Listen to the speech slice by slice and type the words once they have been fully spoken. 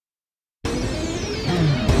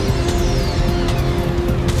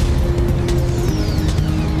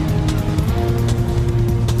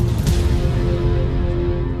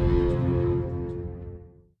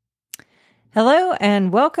Hello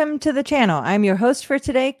and welcome to the channel. I'm your host for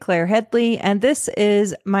today, Claire Headley, and this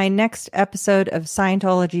is my next episode of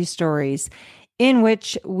Scientology Stories, in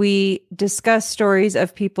which we discuss stories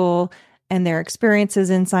of people and their experiences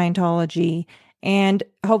in Scientology, and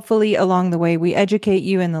hopefully along the way we educate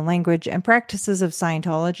you in the language and practices of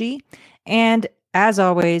Scientology. And as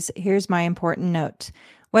always, here's my important note.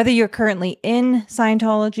 Whether you're currently in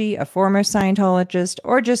Scientology, a former Scientologist,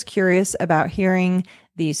 or just curious about hearing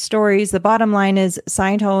these stories, the bottom line is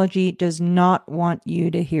Scientology does not want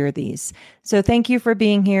you to hear these. So thank you for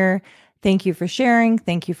being here. Thank you for sharing.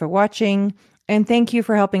 Thank you for watching. And thank you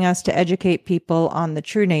for helping us to educate people on the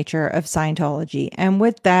true nature of Scientology. And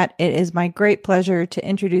with that, it is my great pleasure to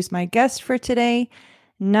introduce my guest for today,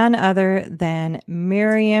 none other than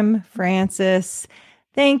Miriam Francis.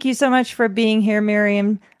 Thank you so much for being here,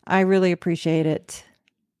 Miriam. I really appreciate it.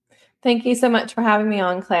 Thank you so much for having me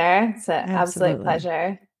on, Claire. It's an Absolutely. absolute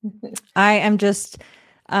pleasure. I am just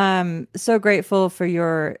so grateful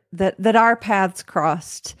for that our paths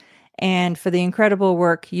crossed and for the incredible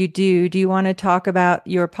work you do. Do you want to talk about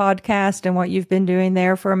your podcast and what you've been doing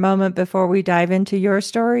there for a moment before we dive into your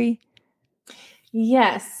story?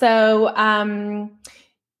 Yes. So,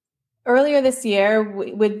 earlier this year,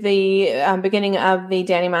 with the beginning of the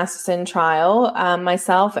Danny Masterson trial,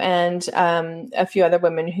 myself and a few other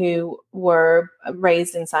women who were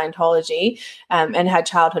raised in Scientology and had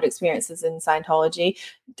childhood experiences in Scientology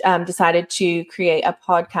decided to create a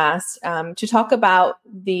podcast to talk about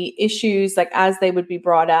the issues, like as they would be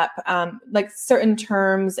brought up, like certain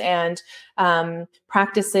terms and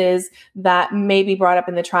practices that may be brought up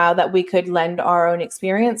in the trial that we could lend our own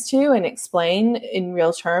experience to and explain in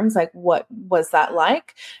real terms, like what was that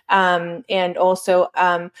like? And also,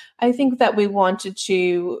 I think that we wanted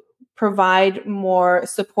to provide more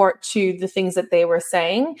support to the things that they were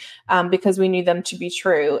saying because we knew them to be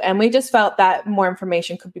true. And we just felt that more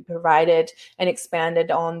information could be provided and expanded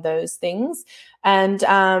on those things. And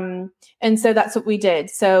so that's what we did.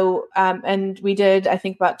 So, and we did, I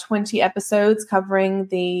think, about 20 episodes covering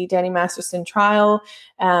the Danny Masterson trial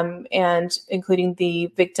and including the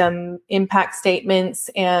victim impact statements,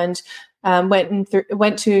 and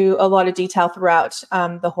went to a lot of detail throughout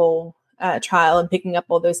the whole trial, and picking up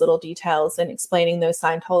all those little details and explaining those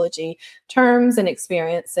Scientology terms and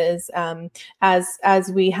experiences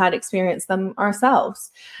as we had experienced them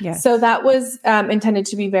ourselves. Yes. So that was intended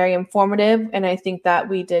to be very informative, and I think that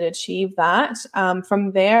we did achieve that.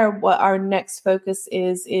 From there, what our next focus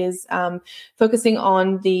is focusing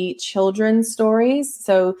on the children's stories.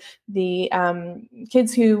 So the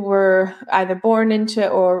kids who were either born into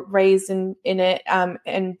it or raised in it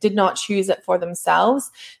and did not choose it for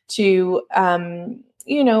themselves to,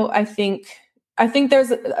 I think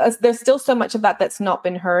there's still so much of that that's not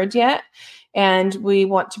been heard yet. And we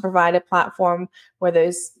want to provide a platform where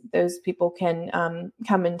those people can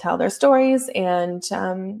come and tell their stories. And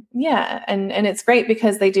and it's great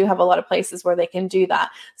because they do have a lot of places where they can do that.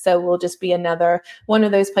 So we'll just be another one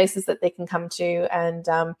of those places that they can come to.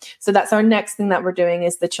 And so that's our next thing that we're doing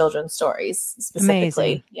is the children's stories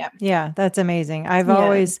specifically. Amazing. Yeah, that's amazing. I've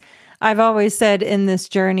always said in this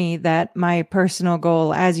journey that my personal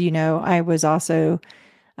goal, as you know, I was also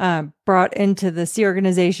brought into the Sea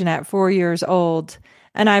organization at 4 years old.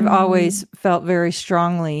 And I've always felt very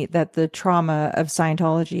strongly that the trauma of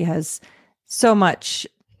Scientology is so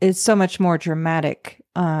much more dramatic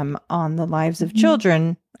on the lives of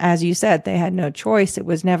children. As you said, they had no choice. It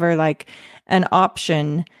was never like an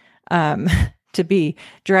option to be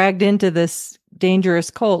dragged into this dangerous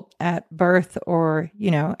cult at birth or,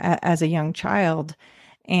 as a young child.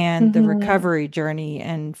 And the recovery journey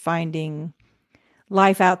and finding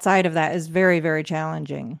life outside of that is very, very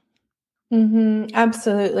challenging.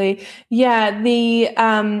 Absolutely. Yeah. The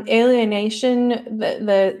alienation,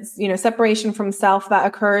 the separation from self that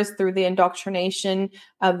occurs through the indoctrination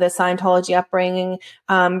of the Scientology upbringing,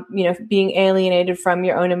 being alienated from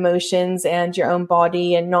your own emotions and your own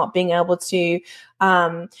body and not being able to,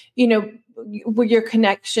 your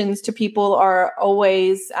connections to people are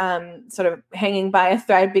always sort of hanging by a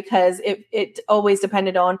thread because it always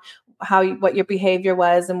depended on what your behavior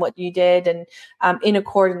was and what you did, and in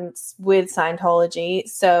accordance with Scientology.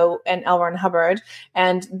 So, and L. Ron Hubbard,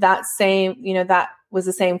 and that was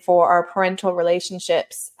the same for our parental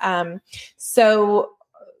relationships. Not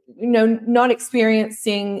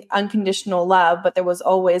experiencing unconditional love, but there was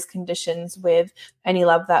always conditions with any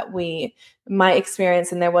love that we my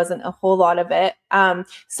experience, and there wasn't a whole lot of it.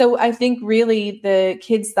 So I think really the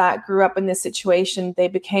kids that grew up in this situation, they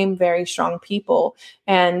became very strong people,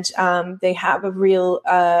 and they have a real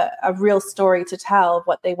story to tell of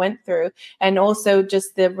what they went through, and also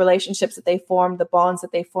just the relationships that they formed, the bonds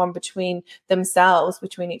that they formed between themselves,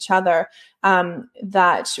 between each other,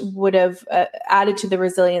 that would have added to the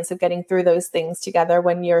resilience of getting through those things together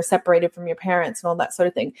when you're separated from your parents and all that sort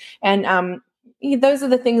of thing. And those are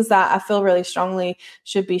the things that I feel really strongly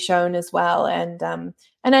should be shown as well. And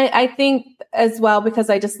I think as well, because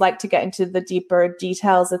I just like to get into the deeper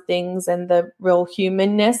details of things and the real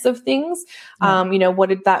humanness of things. Yeah. What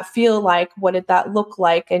did that feel like? What did that look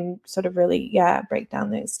like? And sort of really, break down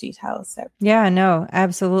those details. So Yeah, no,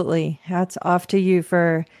 absolutely. Hats off to you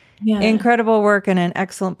for incredible work and an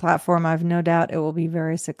excellent platform. I've no doubt it will be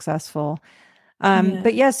very successful.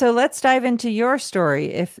 But yeah, so let's dive into your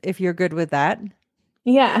story if you're good with that.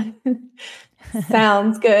 Yeah.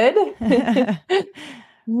 Sounds good.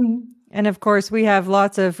 And of course, we have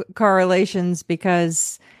lots of correlations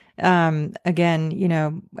because,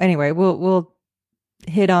 again, anyway, we'll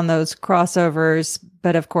hit on those crossovers.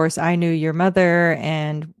 But of course, I knew your mother,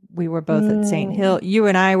 and we were both at St. Hill. You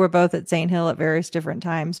and I were both at St. Hill at various different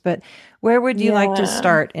times. But where would you like to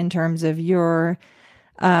start in terms of your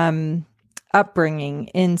upbringing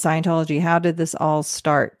in Scientology? How did this all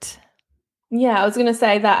start? Yeah, I was going to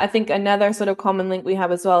say that I think another sort of common link we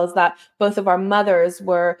have as well is that both of our mothers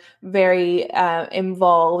were very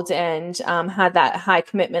involved and had that high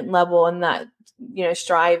commitment level, and that,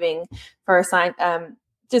 striving for a that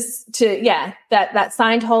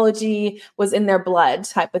Scientology was in their blood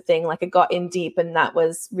type of thing. Like, it got in deep, and that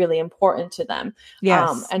was really important to them.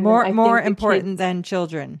 Yes, and more important than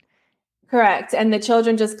children. Correct. And the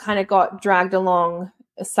children just kind of got dragged along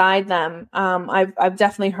aside them. I've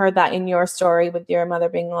definitely heard that in your story with your mother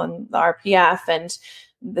being on the RPF and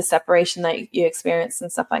the separation that you experienced and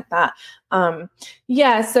stuff like that.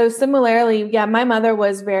 So similarly, my mother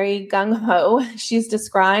was very gung-ho. She's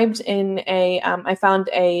described in I found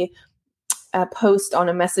a post on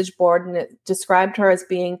a message board, and it described her as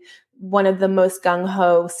being one of the most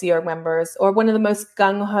gung-ho Sea Org members, or one of the most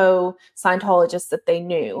gung-ho Scientologists that they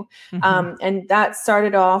knew. Mm-hmm. And that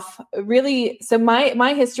started off really, so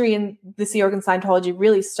my history in the Sea Org and Scientology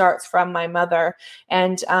really starts from my mother.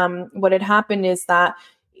 And what had happened is that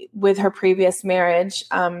with her previous marriage,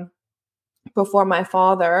 before my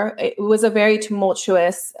father, it was a very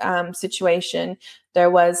tumultuous situation. There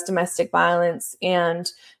was domestic violence,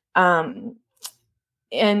 and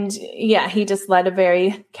he just led a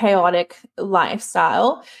very chaotic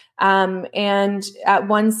lifestyle. And at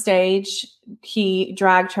one stage, he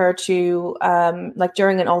dragged her to,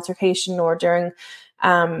 during an altercation or during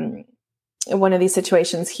one of these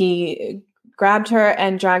situations, he grabbed her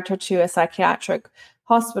and dragged her to a psychiatric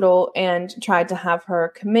hospital and tried to have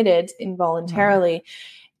her committed involuntarily. Mm.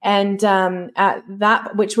 And at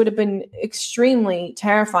that, which would have been extremely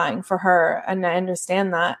terrifying for her, and I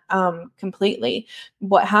understand that completely.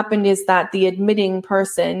 What happened is that the admitting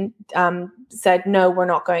person said, "No, we're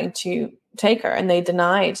not going to take her," and they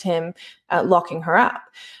denied him locking her up.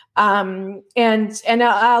 And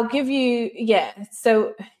I'll give you,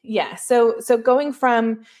 So going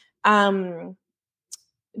from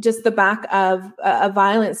just the back of a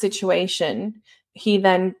violent situation, he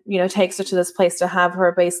then, takes her to this place to have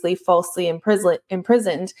her basically falsely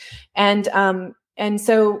imprisoned. And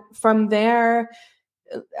so from there,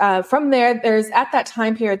 there's, at that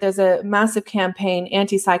time period, there's a massive campaign,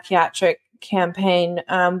 anti-psychiatric campaign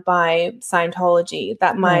by Scientology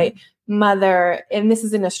that my mother, and this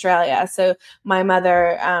is in Australia, so my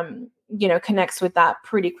mother, connects with that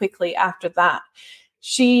pretty quickly after that.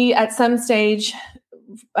 She, at some stage,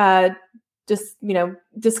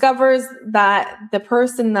 discovers that the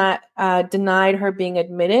person that denied her being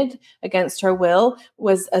admitted against her will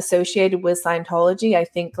was associated with Scientology. I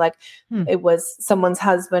think it was someone's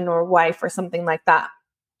husband or wife or something like that.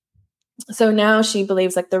 So now she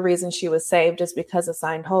believes the reason she was saved is because of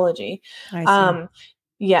Scientology. I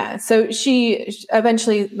see. So she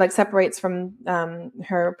eventually separates from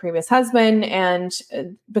her previous husband and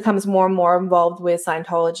becomes more and more involved with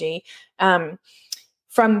Scientology.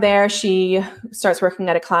 From there, she starts working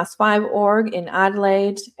at a Class 5 org in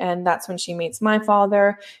Adelaide, and that's when she meets my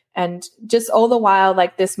father. And just all the while,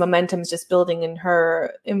 this momentum is just building in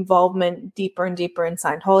her involvement deeper and deeper in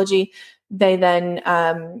Scientology. They then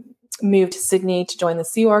moved to Sydney to join the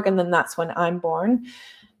Sea Org, and then that's when I'm born.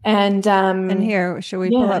 And here, should we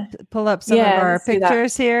pull up some of our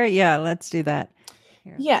pictures here? Yeah, let's do that.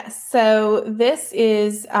 Yes. So this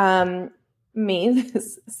is me,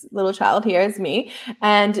 this little child here is me.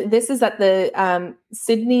 And this is at the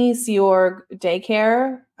Sydney Sea Org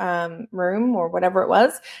daycare room or whatever it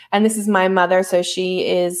was. And this is my mother. So she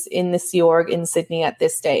is in the Sea Org in Sydney at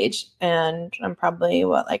this stage. And I'm probably,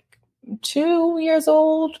 like 2 years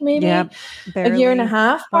old, maybe a year and a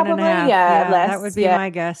half, probably. 1.5. Yeah, less. That would be yeah. my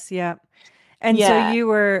guess. Yeah. And so you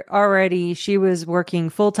were already, she was working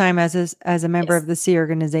full time as a member Yes. of the Sea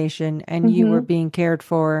organization, and you were Mm-hmm. being cared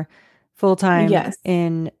for full time Yes.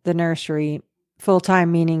 in the nursery. Full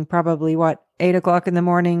time meaning probably what, 8 o'clock in the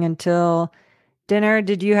morning until dinner.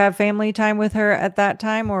 Did you have family time with her at that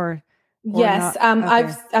time or Yes, not?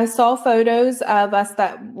 Okay. I saw photos of us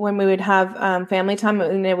that when we would have family time,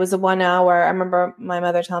 and it was a 1 hour. I remember my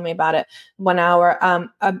mother telling me about it. 1 hour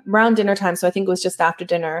around dinner time, so I think it was just after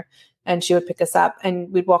dinner, and she would pick us up,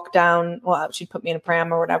 and we'd walk down. Well, she'd put me in a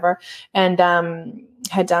pram or whatever, and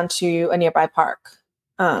head down to a nearby park.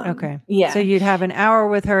 Okay. Yeah. So you'd have an hour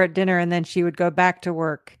with her at dinner, and then she would go back to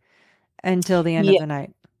work until the end of Yeah. the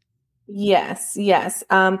night. Yes, yes.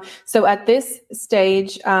 So at this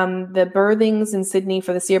stage, the birthings in Sydney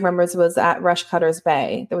for the Sea members was at Rushcutters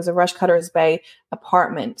Bay. There was a Rushcutters Bay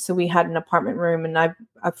apartment. So we had an apartment room, and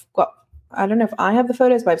I've got, I don't know if I have the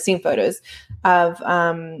photos, but I've seen photos of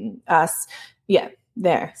us. Yeah,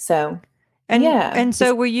 there. So And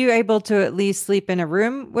so were you able to at least sleep in a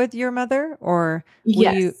room with your mother, or were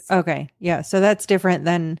you yes. okay? Yeah. So that's different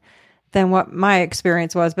than what my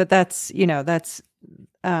experience was, but that's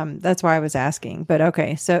why I was asking. But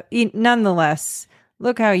okay. So nonetheless,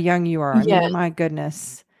 look how young you are. I Yes. mean, my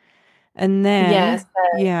goodness. And then, Yes.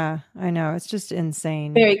 yeah, I know. It's just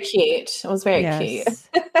insane. Very cute. It was very cute. Yes.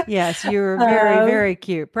 Yes. You were very, very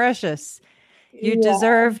cute. Precious. You Yeah.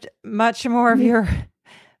 deserved much more of your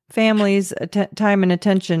family's time and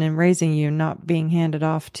attention in raising you, not being handed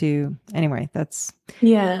off to. Anyway, that's.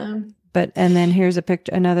 Yeah. But, and then here's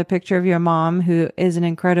another picture of your mom, who is an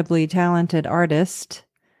incredibly talented artist.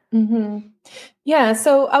 Mm-hmm. Yeah,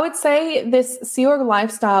 so I would say this Sea Org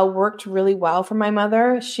lifestyle worked really well for my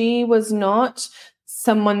mother. She was not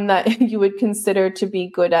someone that you would consider to be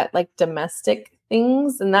good at like domestic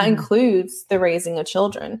things, and that includes the raising of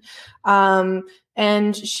children.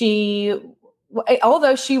 And she,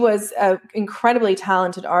 although she was an incredibly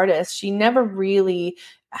talented artist, she never really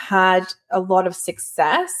had a lot of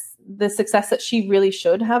success, the success that she really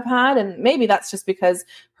should have had. And maybe that's just because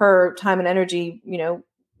her time and energy,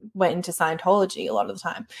 went into Scientology a lot of the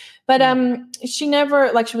time. But she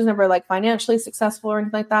was never like financially successful or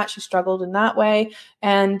anything like that. She struggled in that way.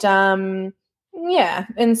 And and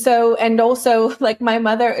also like my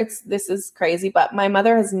mother, this is crazy, but my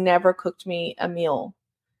mother has never cooked me a meal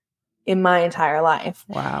in my entire life.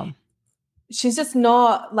 Wow. She's just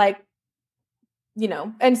not like,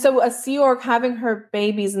 and so a Sea Org, having her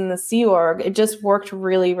babies in the Sea Org, it just worked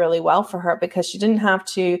really, really well for her because she didn't have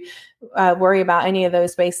to worry about any of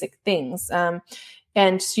those basic things.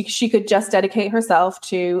 And she could just dedicate herself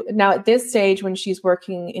to, now at this stage when she's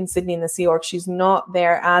working in Sydney in the Sea Org, she's not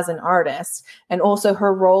there as an artist. And also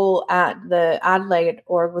her role at the Adelaide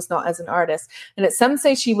org was not as an artist. And at some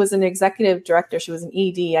stage she was an executive director. She was an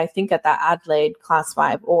ED, I think, at that Adelaide Class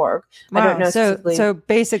 5 org. Wow. I don't know. So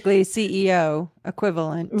basically CEO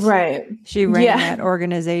equivalent. Right. She ran that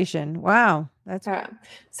organization. Wow. That's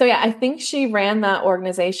so yeah, I think she ran that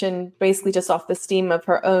organization basically just off the steam of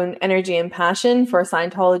her own energy and passion for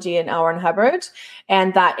Scientology and L. Ron Hubbard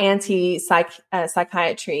and that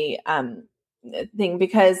psychiatry thing,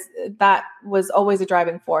 because that was always a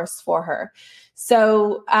driving force for her.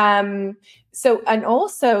 So and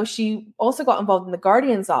also she also got involved in the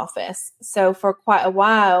Guardian's office. So for quite a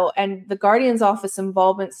while, and the Guardian's office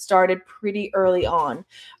involvement started pretty early on.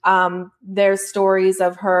 There's stories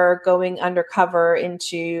of her going undercover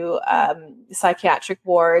into psychiatric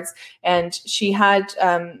wards, and she had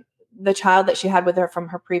the child that she had with her from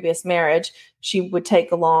her previous marriage, she would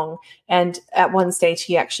take along. And at one stage,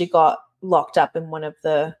 he actually got locked up in one of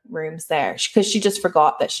the rooms there because she just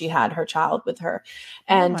forgot that she had her child with her,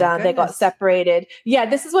 and they got separated. Yeah,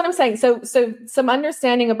 this is what I'm saying. So some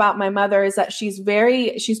understanding about my mother is that she's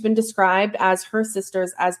been described as her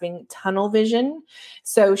sisters as being tunnel vision.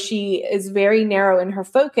 So she is very narrow in her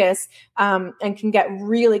focus, and can get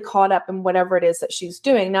really caught up in whatever it is that she's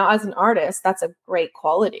doing. Now, as an artist, that's a great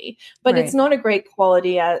quality, but it's not a great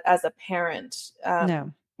quality as a parent.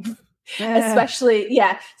 No. Especially,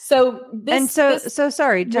 yeah. So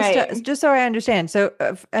sorry, just so I understand. So,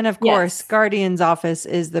 and of course, Guardian's office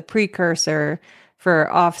is the precursor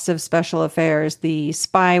for Office of Special Affairs, the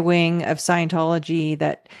spy wing of Scientology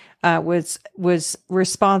that was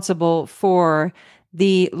responsible for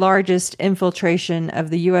the largest infiltration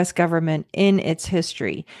of the US government in its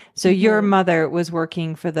history. So your mother was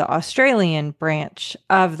working for the Australian branch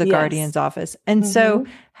of the Guardian's office. And so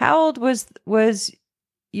how old was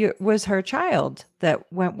her child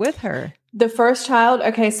that went with her? The first child,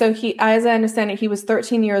 okay, so he, as I understand it, he was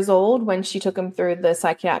 13 years old when she took him through the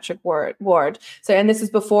psychiatric ward. So, and this is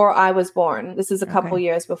before I was born. This is a couple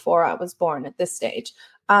years before I was born at this stage.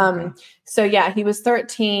 So yeah, he was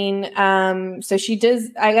 13. So she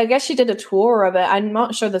did, I guess she did a tour of it. I'm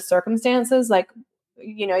not sure the circumstances, like,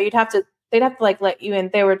 you know, they'd have to like let you in.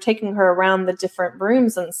 They were taking her around the different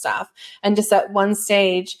rooms and stuff. And just at one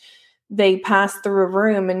stage, they passed through a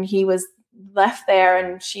room and he was left there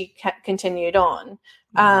and she continued on.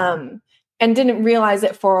 And didn't realize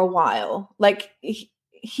it for a while. Like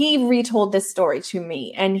he retold this story to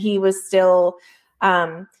me and he was still,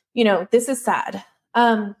 you know, this is sad.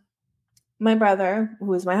 My brother,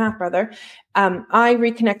 who is my half brother, I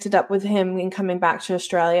reconnected up with him in coming back to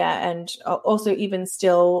Australia, and also even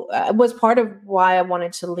still was part of why I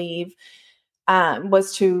wanted to leave,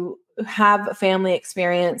 was to have a family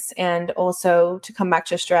experience and also to come back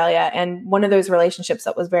to Australia. And one of those relationships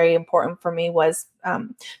that was very important for me was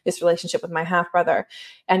this relationship with my half brother.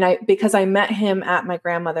 And because I met him at my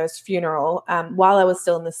grandmother's funeral while I was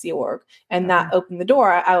still in the Sea Org, and that opened the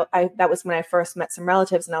door. That was when I first met some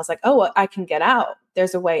relatives, and I was like, oh, I can get out.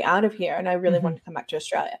 There's a way out of here. And I really wanted to come back to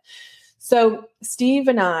Australia. So Steve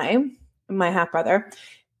and I, my half brother,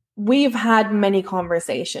 we've had many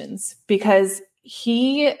conversations because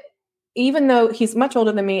even though he's much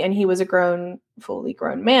older than me and he was a fully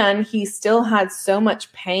grown man, he still had so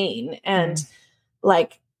much pain and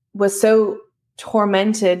like was so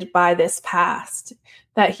tormented by this past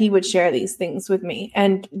that he would share these things with me.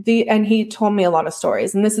 And he told me a lot of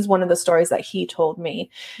stories. And this is one of the stories that he told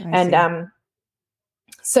me.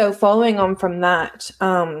 So following on from that,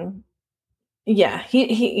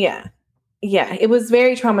 it was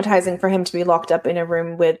very traumatizing for him to be locked up in a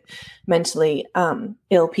room with mentally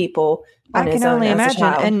ill people. I can only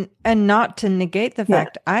imagine, and not to negate the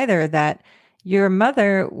fact either that your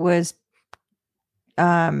mother was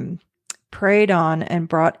preyed on and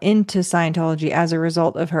brought into Scientology as a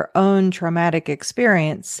result of her own traumatic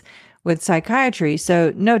experience with psychiatry.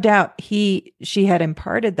 So no doubt she had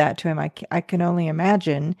imparted that to him. I can only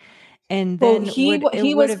imagine. And then he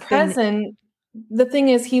was present. The thing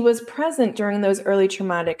is, he was present during those early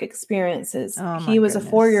traumatic experiences. He was a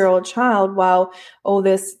 4-year-old child while all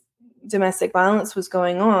this domestic violence was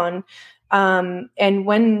going on. And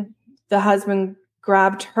when the husband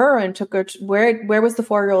grabbed her and took her to, where was the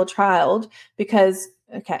 4-year-old child? Because,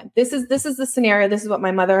 this is the scenario. This is what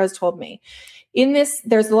my mother has told me. In this,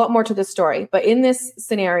 there's a lot more to the story, but in this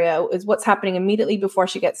scenario is what's happening immediately before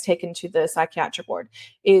she gets taken to the psychiatric ward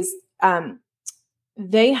is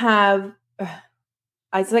they have...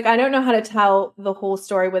 I don't know how to tell the whole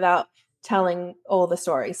story without telling all the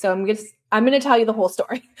story. So I'm going to tell you the whole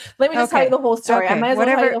story. Let me just tell you the whole story. I might as well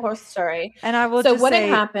tell you the whole story. And I will just say,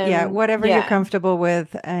 happened, whatever you're comfortable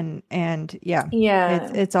with. And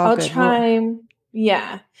it's all good. I'll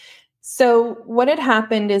try. So what had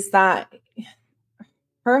happened is that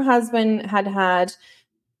her husband had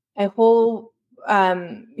a whole,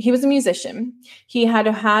 he was a musician. He had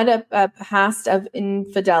a past of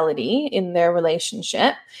infidelity in their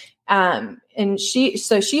relationship. And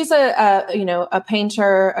she's a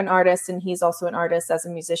painter, an artist, and he's also an artist as a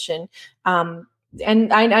musician.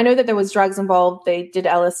 And I know that there was drugs involved. They did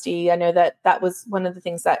LSD. I know that was one of the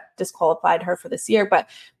things that disqualified her for this year, but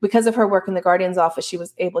because of her work in the Guardian's office, she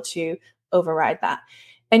was able to override that.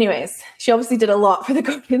 Anyways, she obviously did a lot for the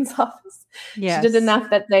Guardian's office. Yes. She did enough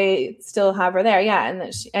that they still have her there. Yeah.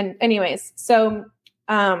 Anyways, so,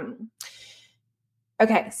 so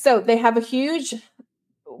they have a huge,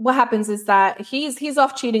 what happens is that he's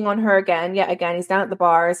off cheating on her again. Yeah. Again, he's down at the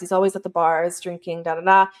bars. He's always at the bars drinking,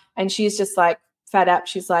 And she's just like fed up.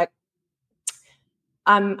 She's like,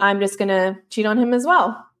 I'm just going to cheat on him as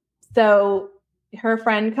well. So her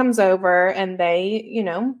friend comes over and they,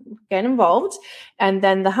 get involved. And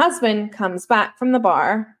then the husband comes back from the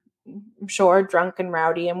bar, I'm sure drunk and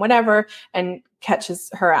rowdy and whatever, and catches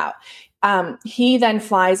her out. He then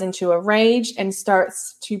flies into a rage and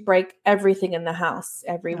starts to break everything in the house,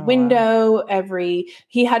 every window,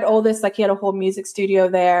 he had all this, he had a whole music studio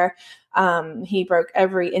there. He broke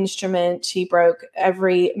every instrument.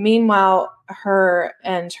 Meanwhile, her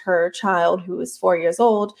and her child, who is 4 years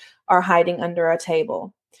old, are hiding under a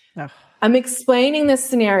table. Ugh. I'm explaining this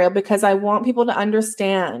scenario because I want people to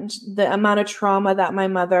understand the amount of trauma that my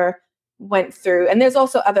mother went through, and there's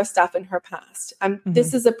also other stuff in her past.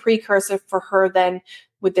 This is a precursor for her then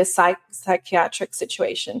with this psychiatric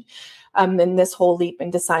situation, and this whole leap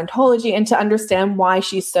into Scientology, and to understand why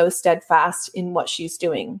she's so steadfast in what she's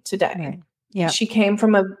doing today. Right. Yeah. She came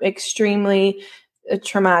from an extremely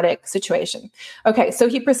traumatic situation. Okay, so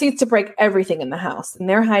he proceeds to break everything in the house, and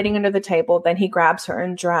they're hiding under the table. Then he grabs her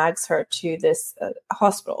and drags her to this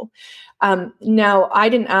hospital. Now, I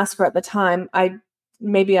didn't ask her at the time. I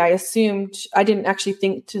assumed, I didn't actually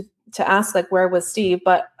think to ask, like, where was Steve?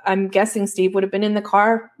 But I'm guessing Steve would have been in the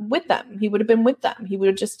car with them. He would have been with them. He would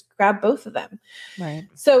have just grabbed both of them. Right.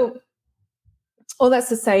 So all that's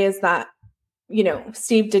to say is that,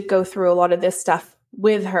 Steve did go through a lot of this stuff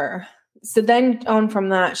with her. So then on from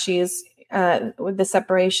that, she's with the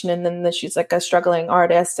separation, and then she's like a struggling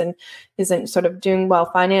artist and isn't sort of doing well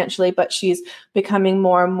financially, but she's becoming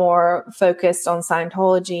more and more focused on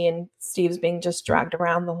Scientology, and Steve's being just dragged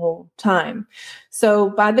around the whole time.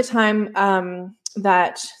 So by the time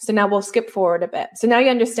so now we'll skip forward a bit. So now you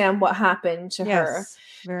understand what happened to her.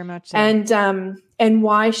 Very much so. And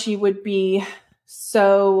why she would be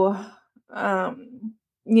so,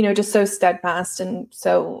 just so steadfast. And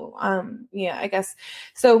so, I guess.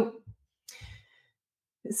 So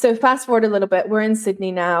fast forward a little bit, we're in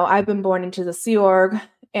Sydney now. I've been born into the Sea Org,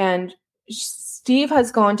 and Steve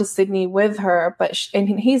has gone to Sydney with her,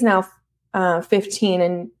 and he's now 15,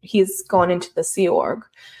 and he's gone into the Sea Org.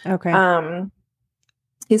 Okay.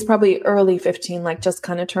 He's probably early 15, like just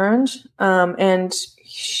kind of turned. And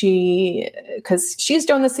because she's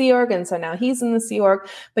doing the Sea Org, and so now he's in the Sea Org,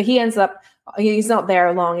 but he's not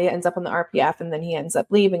there long. He ends up on the RPF, and then he ends up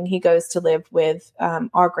leaving. He goes to live with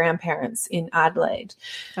our grandparents in Adelaide.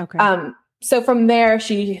 Okay. So from there,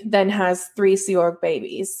 she then has 3 Sea Org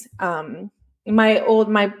babies.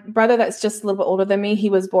 My brother, that's just a little bit older than me, he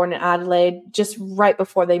was born in Adelaide just right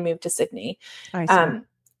before they moved to Sydney. I see.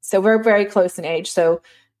 So we're very close in age. So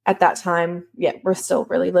at that time, we're still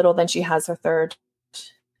really little. Then she has her 3rd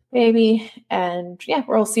baby, and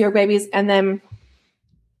we're all Sea Org babies. And then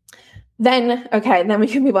we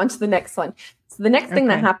can move on to the next one. So the next thing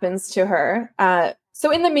that happens to her, so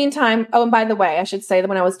in the meantime, oh, and by the way, I should say that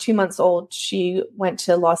when I was 2 months old, she went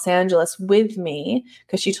to Los Angeles with me,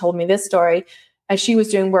 because she told me this story, as she was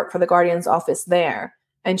doing work for the Guardian's office there.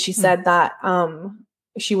 And she said that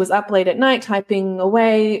she was up late at night typing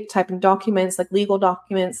documents, like legal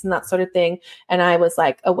documents and that sort of thing. And I was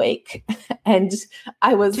like awake, and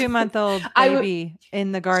I was 2-month-old baby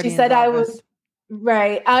in the Guardian's She said office. I was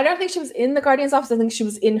right. I don't think she was in the Guardian's office. I think she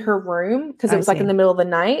was in her room, because it was like in the middle of the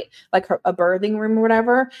night, like a birthing room or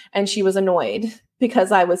whatever. And she was annoyed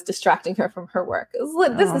because I was distracting her from her work.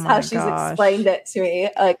 This is how she's explained it to me,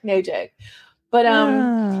 like no joke. But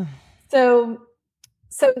so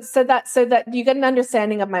that you get an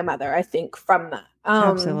understanding of my mother, I think, from that.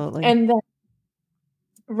 Absolutely. And then,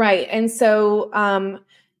 right. And so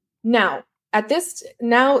now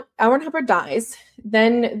L. Ron Hubbard dies.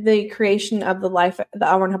 Then the creation of the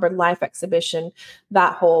L. Ron Hubbard Life Exhibition,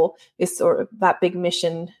 that whole is sort of that big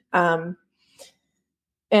mission, and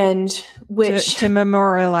which to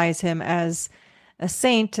memorialize him as a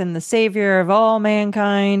saint and the savior of all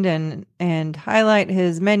mankind, and highlight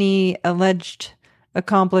his many alleged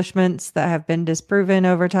accomplishments that have been disproven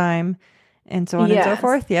over time, and so on and so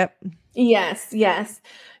forth. Yep. Yes.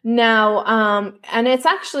 Now, and it's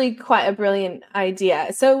actually quite a brilliant idea.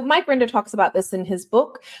 So Mike Rinder talks about this in his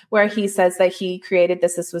book, where he says that he created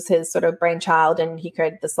this. This was his sort of brainchild, and he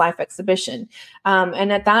created this life exhibition.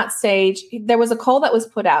 And at that stage, there was a call that was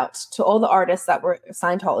put out to all the artists that were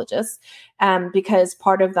Scientologists, because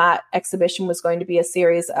part of that exhibition was going to be a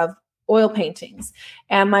series of oil paintings.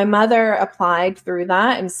 And my mother applied through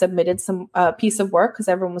that and submitted some piece of work, because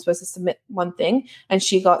everyone was supposed to submit one thing. And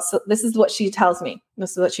she got, this is what she tells me.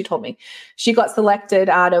 This is what she told me. She got selected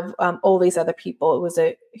out of all these other people. It was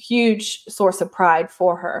a huge source of pride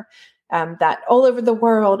for her, that all over the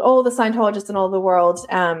world, all the Scientologists in all the world,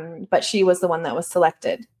 but she was the one that was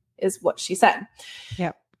selected, is what she said.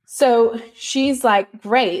 Yeah. So she's like,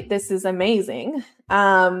 great, this is amazing.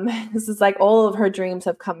 This is like all of her dreams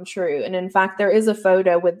have come true. And in fact, there is a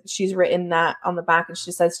photo with, she's written that on the back, and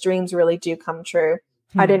she says, dreams really do come true.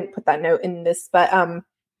 I didn't put that note in this, but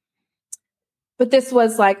this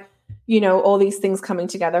was like, all these things coming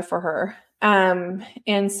together for her.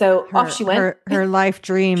 And so off she went. Her life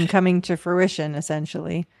dream coming to fruition,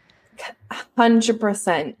 essentially.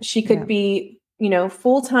 100%. She could be,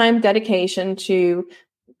 full-time dedication to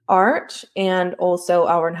art, and also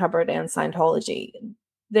L. Ron Hubbard and Scientology.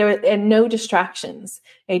 And no distractions,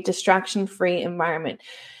 a distraction-free environment.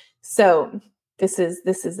 So this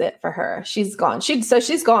is it for her. She's gone.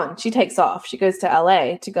 She's gone. She takes off. She goes to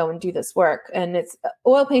LA to go and do this work. And it's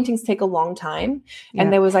oil paintings take a long time. Yeah.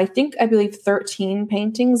 And there was, I believe 13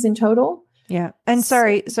 paintings in total. Yeah. And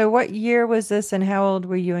sorry, so what year was this and how old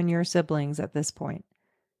were you and your siblings at this point?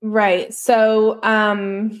 Right. So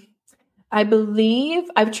I believe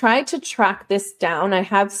I've tried to track this down. I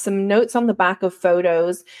have some notes on the back of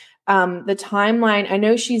photos. The timeline, I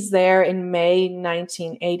know she's there in May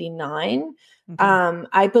 1989. Okay.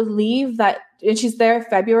 I believe that, and she's there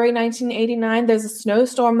February 1989. There's a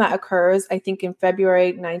snowstorm that occurs, I think, in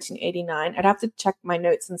February 1989. I'd have to check my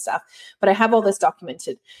notes and stuff, but I have all this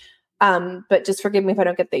documented. But just forgive me if I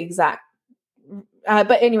don't get the exact.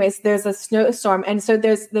 But anyways, there's a snowstorm, and so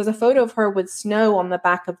there's a photo of her with snow on the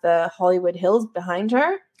back of the Hollywood Hills behind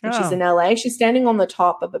her, and she's in LA. She's standing on the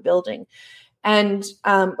top of a building. And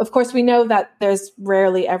of course, we know that there's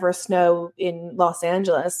rarely ever snow in Los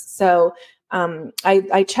Angeles. So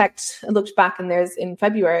I checked, I looked back, and there's in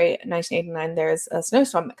February 1989, there's a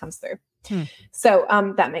snowstorm that comes through. So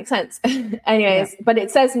that makes sense. Anyways, but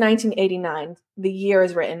it says 1989. The year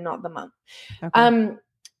is written, not the month. Okay.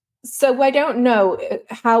 So I don't know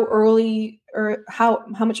how early or how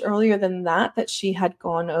much earlier than that she had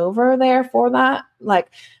gone over there for that.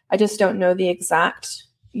 Like, I just don't know the exact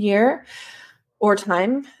year or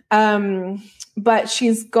time. But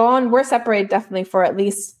she's gone. We're separated definitely for at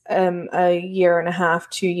least a year and a half,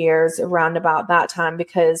 2 years around about that time,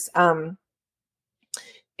 because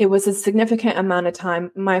it was a significant amount of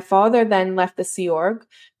time. My father then left the Sea Org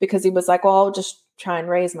because he was like, well, I'll just try and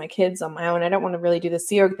raise my kids on my own. I don't want to really do the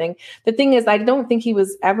Sea Org thing. The thing is, I don't think he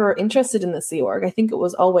was ever interested in the Sea Org. I think it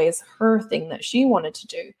was always her thing that she wanted to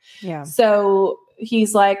do. Yeah. So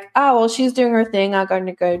he's like, oh, well, she's doing her thing. I'm going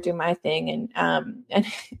to go do my thing.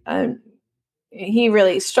 And he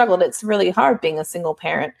really struggled. It's really hard being a single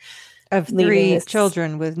parent of 3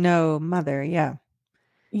 children with no mother. Yeah.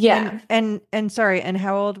 Yeah. And sorry, and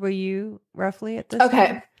how old were you roughly at this Okay.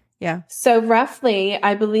 time? Yeah. So roughly,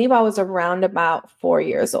 I believe I was around about 4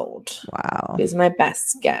 years old. Wow. Is my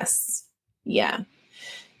best guess. Yeah.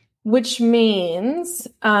 Which means,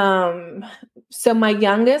 so my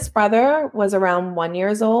youngest brother was around 1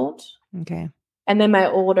 year old. Okay. And then my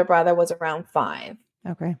older brother was around 5.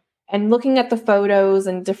 Okay. And looking at the photos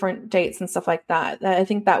and different dates and stuff like that, I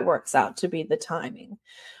think that works out to be the timing.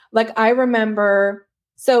 Like, I remember,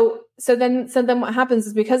 so then what happens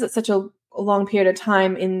is, because it's such a long period of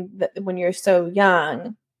time when you're so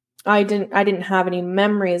young, I didn't have any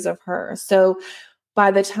memories of her. So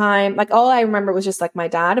by the time, like, all I remember was just like my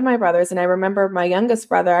dad and my brothers. And I remember my youngest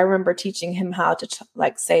brother, I remember teaching him how to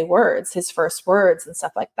like say words, his first words and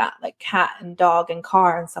stuff like that, like cat and dog and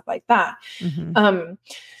car and stuff like that. Mm-hmm.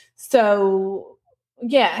 So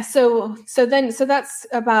yeah, so that's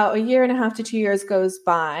about 1.5 years to 2 years goes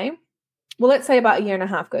by. Well, let's say about 1.5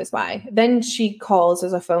 years goes by. Then she calls,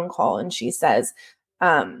 there's a phone call, and she says,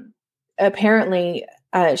 apparently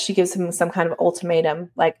she gives him some kind of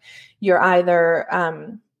ultimatum. Like, you're either,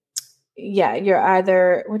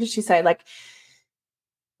 what did she say? Like,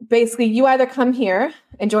 basically, you either come here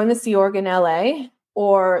and join the Sea Org in LA,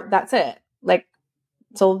 or that's it. Like,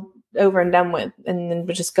 it's all over and done with. And then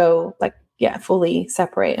we'll just go, like, fully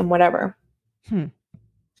separate and whatever.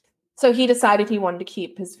 So he decided he wanted to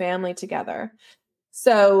keep his family together.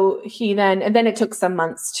 So and then it took some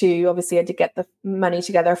months to, obviously had to get the money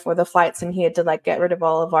together for the flights, and he had to like get rid of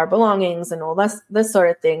all of our belongings and all this sort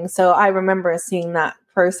of thing. So I remember seeing that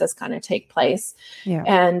process kind of take place. Yeah.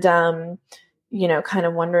 And, kind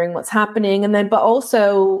of wondering what's happening. And then, but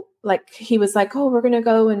also, like, he was like, oh, we're going to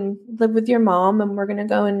go and live with your mom, and we're going to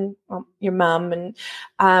go and your mom.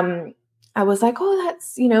 And, I was like, oh,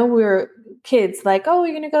 that's, we're kids, like, oh,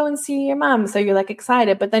 you're going to go and see your mom. So you're like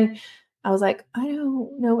excited. But then I was like, I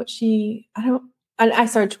don't know I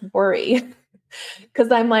started to worry because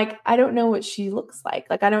I'm like, I don't know what she looks like.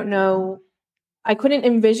 Like, I don't know. I couldn't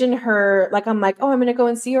envision her. Like, I'm like, oh, I'm going to go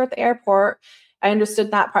and see her at the airport. I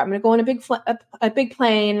understood that part. I'm going to go on a big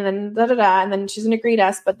plane, and then and then she's going to greet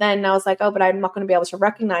us. But then I was like, oh, but I'm not going to be able to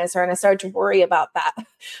recognize her. And I started to worry about that.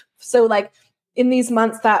 So like, in these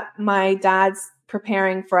months that my dad's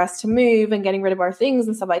preparing for us to move and getting rid of our things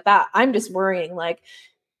and stuff like that, I'm just worrying, like,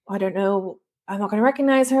 I don't know, I'm not going to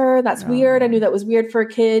recognize her. That's weird. I knew that was weird for a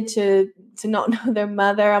kid to not know their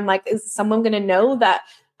mother. I'm like, is someone going to know that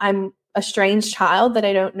I'm a strange child, that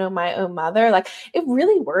I don't know my own mother? Like, it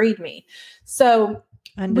really worried me. So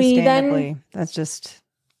understandably, that's just,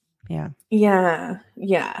 yeah.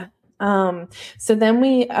 So then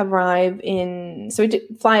we arrive so we did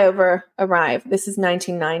arrive. This is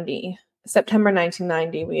 1990, September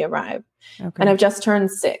 1990, we arrive. Okay. And I've just turned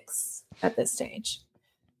 6. at this stage.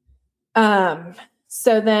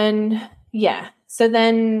 So then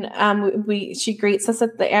she greets us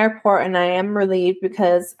at the airport, and I am relieved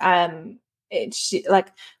because I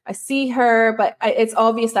see her, but it's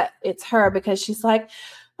obvious that it's her because she's like,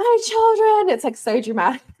 my children. It's like so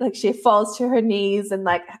dramatic. Like she falls to her knees and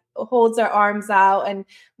like holds her arms out, and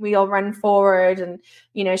we all run forward, and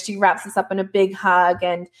she wraps us up in a big hug,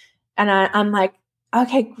 and I'm like,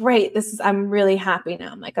 okay, great. I'm really happy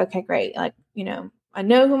now. I'm like, okay, great. Like, I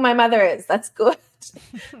know who my mother is. That's good.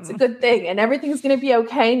 It's a good thing. And everything's going to be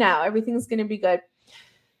okay now. Everything's going to be good.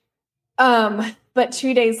 But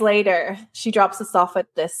 2 days later, she drops us off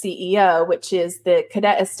at the CEO, which is the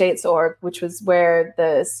Cadet Estates Org, which was where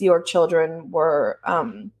the Sea Org children were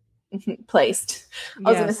placed. I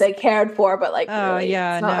was going to say cared for, but like, oh really,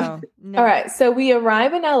 yeah, no. All right. So we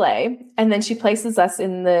arrive in LA, and then she places us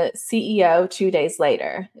in the CEO 2 days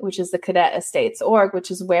later, which is the Cadet Estates Org, which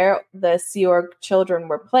is where the Sea Org children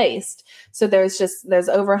were placed. So there's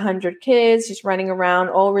over 100 kids just running around,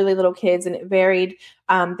 all really little kids, and it varied.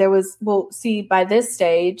 By this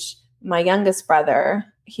stage, my youngest brother,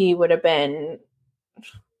 he would have been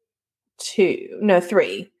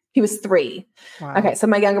 3. He was 3. Wow. Okay, so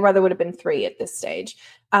my younger brother would have been 3 at this stage.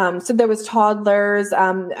 So there was toddlers.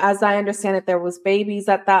 As I understand it, there was babies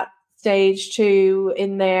at that stage too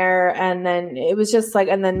in there. And then it was just like,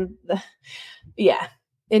 and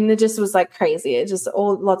it just was like crazy. It just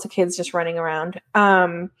lots of kids just running around.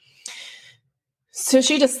 So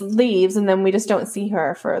she just leaves, and then we just don't see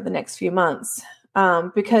her for the next few months.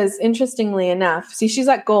 Because interestingly enough, she's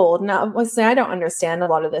at Gold. Now, obviously, I don't understand a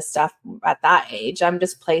lot of this stuff at that age. I'm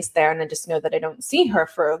just placed there, and I just know that I don't see her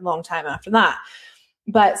for a long time after that.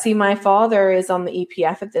 But see, my father is on the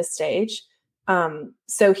EPF at this stage.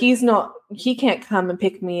 So he can't come and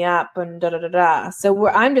pick me up and da da da da. So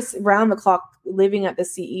I'm just round the clock living at the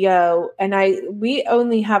CEO, and we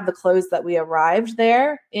only have the clothes that we arrived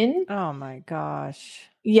there in. Oh my gosh.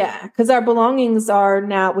 Yeah, because our belongings are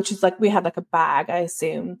now, which is like we had like a bag. I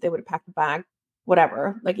assume they would have packed a bag,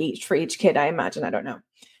 whatever, like for each kid. I imagine. I don't know.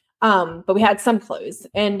 But we had some clothes,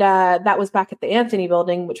 and that was back at the Anthony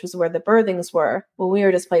building, which was where the birthings were. Well, we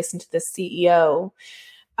were just placed into the CEO,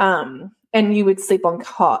 and you would sleep on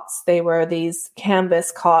cots. They were these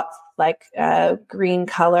canvas cots, like green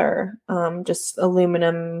color, just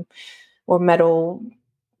aluminum or metal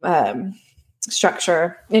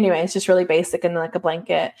structure. Anyway, it's just really basic and like a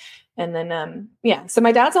blanket. And then, so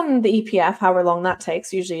my dad's on the EPF, however long that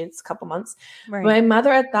takes. Usually it's a couple months. Right. My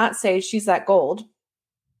mother at that stage, she's at Gold.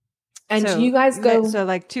 And you guys go. So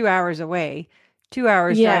like 2 hours away, 2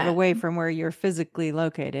 hours drive away from where you're physically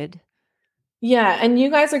located. Yeah. And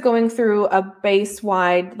you guys are going through a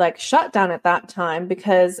base-wide like shutdown at that time,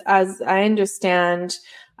 because as I understand,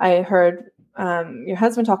 I heard your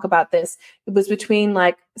husband talk about this. It was between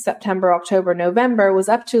like September, October, November. It was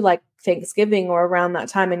up to like Thanksgiving or around that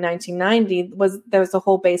time in 1990. There was a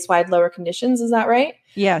whole base-wide lower conditions. Is that right?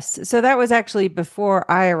 Yes. So that was actually before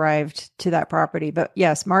I arrived to that property. But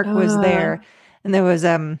yes, Mark was there, and there was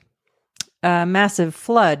a massive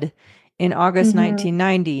flood in August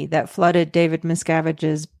 1990 that flooded David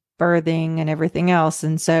Miscavige's birthing and everything else.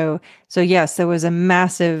 And so yes, there was a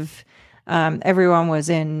massive. Everyone was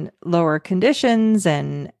in lower conditions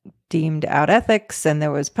and deemed out ethics, and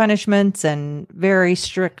there was punishments, and very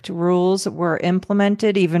strict rules were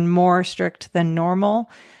implemented, even more strict than normal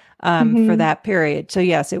for that period. So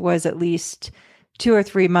yes, it was at least 2 or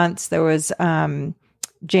 3 months. There was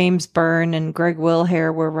James Byrne and Greg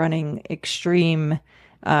Wilhare were running extreme,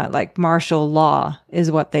 like martial law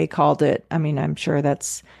is what they called it. I mean, I'm sure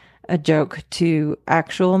that's a joke to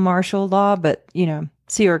actual martial law, but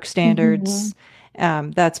Sea Org standards,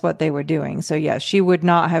 that's what they were doing. So yes, she would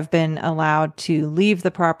not have been allowed to leave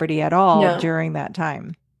the property at all during that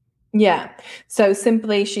time. Yeah. So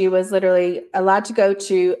simply she was literally allowed to go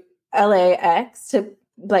to LAX to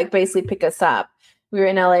like basically pick us up. We were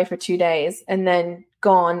in LA for 2 days and then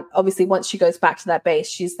gone. Obviously, once she goes back to that base,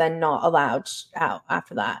 she's then not allowed out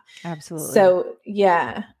after that. Absolutely. So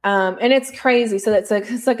yeah. And it's crazy. So it's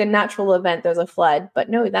like a natural event. There's a flood, but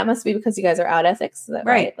no, that must be because you guys are out ethics. Is that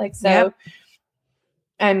right? Like, so, yep.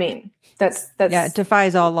 I mean, that's, it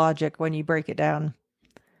defies all logic when you break it down.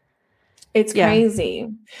 It's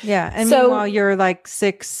crazy. Yeah. And meanwhile, you're like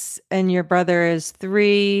 6 and your brother is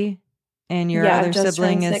 3 and your other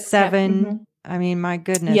sibling is 7. Yep. I mean, my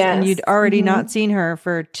goodness. Yes. And you'd already not seen her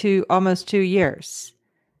for almost 2 years.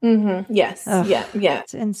 Yes. Ugh, yeah.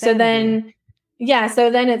 It's insanity.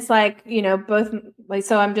 So then it's like, both like,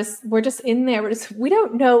 so we're just in there. We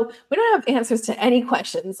don't have answers to any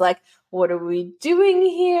questions. Like, what are we doing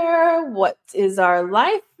here? What is our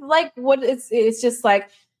life like? What is, it's just like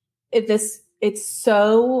it's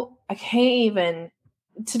so, I can't even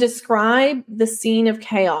to describe the scene of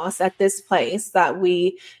chaos at this place that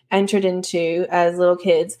we entered into as little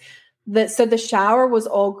kids. So the shower was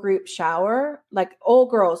all group shower, like all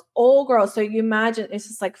girls. So you imagine it's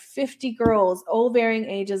just like 50 girls, all varying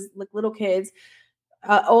ages, like little kids,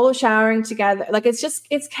 all showering together. Like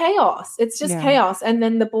it's chaos. It's just chaos. And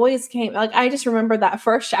then the boys came. Like I just remember that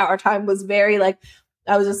first shower time was very like,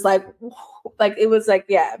 I was just like it was like,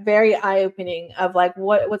 yeah, very eye opening of like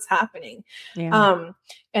what's happening. Yeah.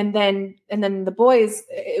 And then the boys,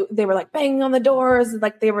 they were like banging on the doors,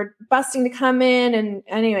 like they were busting to come in. And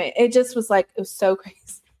anyway, it just was like, it was so crazy.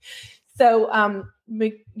 So,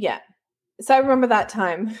 yeah. So I remember that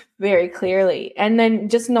time very clearly, and then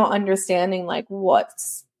just not understanding like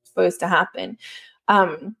what's supposed to happen.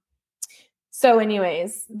 So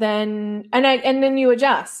anyways, then you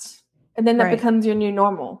adjust, and then that becomes your new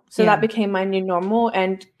normal. So that became my new normal,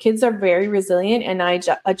 and kids are very resilient, and I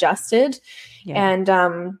adjusted, and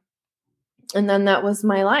then that was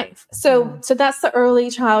my life. So that's the early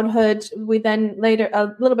childhood. We then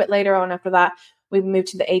a little bit later on after that, we moved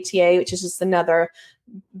to the ATA, which is just another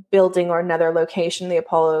building or another location, the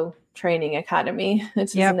Apollo Training Academy.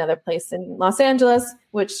 It's just another place in Los Angeles,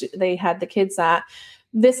 which they had the kids at.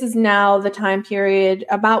 This is now the time period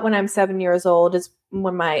about when I'm 7 years old is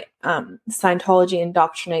when my Scientology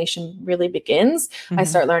indoctrination really begins. Mm-hmm. I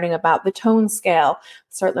start learning about the tone scale,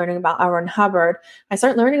 start learning about L. Ron Hubbard. I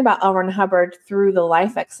start learning about L. Ron Hubbard through the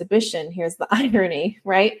life exhibition. Here's the irony,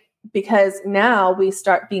 right? Because now we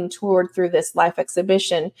start being toured through this life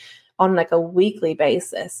exhibition on like a weekly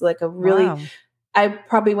basis, like a really, I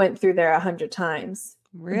probably went through there 100 times.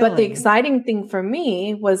 Really? But the exciting thing for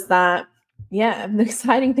me was that,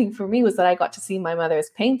 I got to see my mother's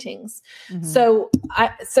paintings. Mm-hmm.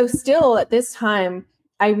 So still at this time,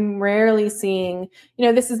 I'm rarely seeing,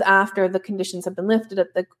 this is after the conditions have been lifted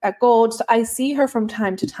at Gold. So I see her from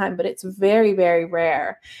time to time, but it's very, very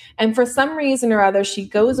rare. And for some reason or other, she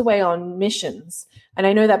goes away on missions. And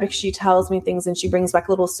I know that because she tells me things and she brings back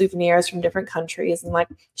little souvenirs from different countries. And like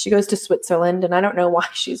she goes to Switzerland, and I don't know why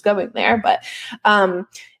she's going there, but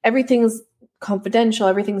everything's confidential,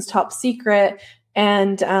 everything's top secret.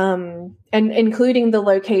 And including the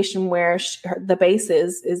location where the base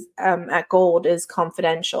is at Gold is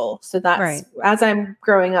confidential. So that's as I'm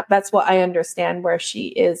growing up, that's what I understand where she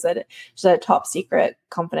is she's at a top secret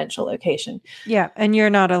confidential location. Yeah. And you're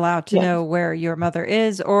not allowed to know where your mother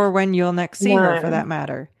is or when you'll next see her for that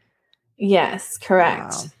matter. Yes,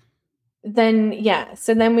 correct. Wow. Then,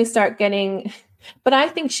 so then we start getting, but I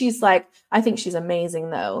think she's amazing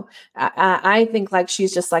though. I think like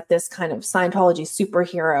she's just like this kind of Scientology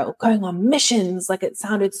superhero going on missions. Like it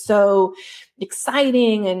sounded so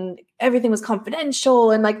exciting and everything was confidential.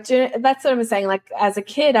 And like, that's what I'm saying. Like as a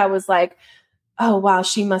kid, I was like, oh wow,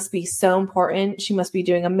 she must be so important. She must be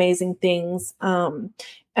doing amazing things. And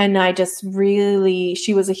I just really,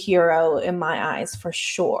 she was a hero in my eyes for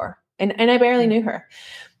sure. And I barely knew her.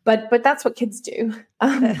 But that's what kids do.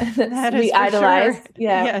 We idolize. Sure.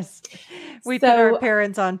 Yeah. Yes. We put our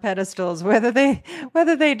parents on pedestals, whether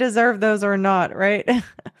they deserve those or not, right?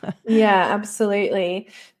 Yeah, absolutely.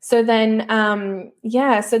 So then, at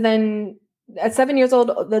 7 years old,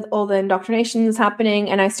 all the indoctrination is happening,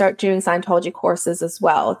 and I start doing Scientology courses as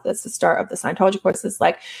well. That's the start of the Scientology courses,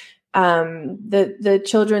 like the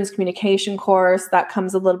children's communication course that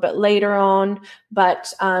comes a little bit later on,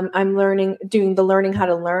 but I'm doing the learning how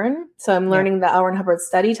to learn. So I'm learning the L. Ron Hubbard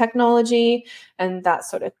study technology and that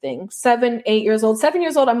sort of thing. 7 years old,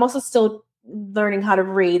 I'm also still learning how to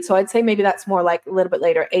read. So I'd say maybe that's more like a little bit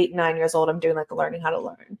later, 8, 9 years old. I'm doing like the learning how to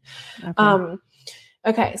learn. Okay.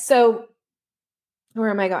 Okay. So where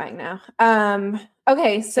am I going now?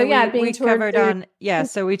 Okay, so we covered on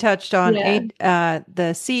so we touched on the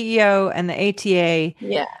CEO and the ATA,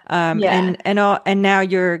 and now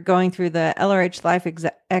you're going through the LRH Life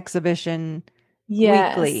exhibition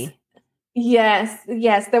weekly. Yes.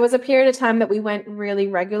 There was a period of time that we went really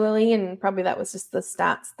regularly, and probably that was just the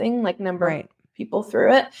stats thing, like number of people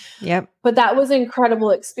through it. Yep. But that was an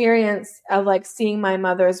incredible experience of like seeing my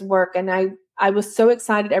mother's work, and I was so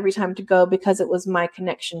excited every time to go because it was my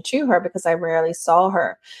connection to her because I rarely saw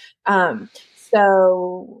her.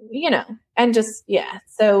 So, and just,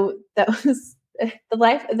 so that was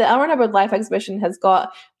the L. Ron Hubbard Life exhibition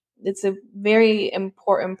it's a very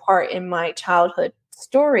important part in my childhood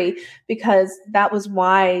story because that was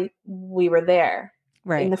why we were there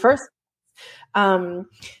in the first.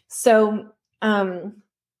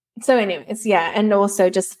 So anyways, yeah. And also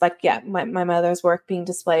just like, yeah, my mother's work being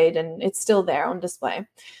displayed, and it's still there on display.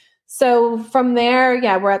 So from there,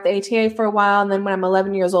 yeah, we're at the ATA for a while. And then when I'm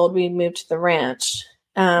 11 years old, we moved to the ranch.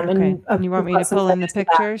 Okay. And You want me we've to got some pull in the photos of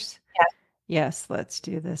that. pictures? Yeah. Yes, let's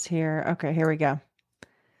do this here. Okay, here we go.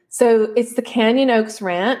 So it's the Canyon Oaks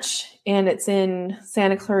Ranch, and it's in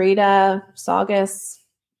Santa Clarita, Saugus,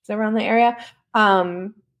 it's around the area.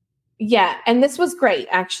 Yeah, and this was great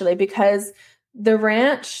actually, because the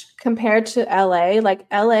ranch compared to LA, like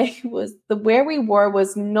LA was where we were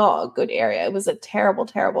was not a good area. It was a terrible,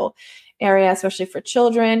 terrible area, especially for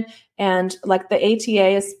children. And like the ATA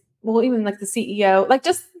is, well, even like the CEO, like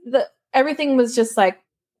just everything was just like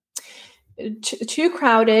too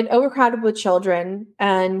crowded, overcrowded with children,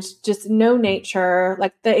 and just no nature.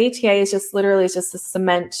 Like the ATA is just literally just a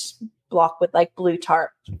cement block with like blue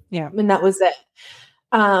tarp. Yeah. And that was it.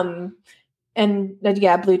 And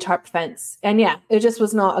yeah, blue tarp fence. And yeah, it just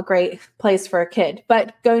was not a great place for a kid.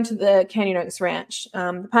 But going to the Canyon Oaks Ranch,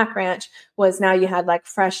 the Pack Ranch, was now you had like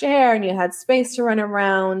fresh air and you had space to run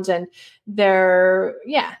around, and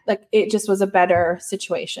like it just was a better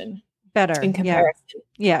situation. Better. In comparison.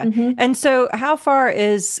 Yeah. Mm-hmm. And so how far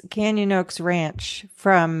is Canyon Oaks Ranch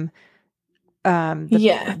from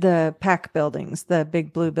the Pack buildings, the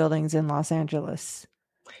big blue buildings in Los Angeles?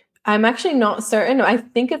 I'm actually not certain. I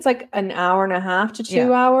think it's like an hour and a half to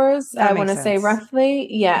 2 hours. I want to say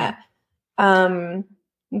roughly. Yeah.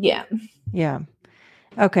 Yeah. Yeah.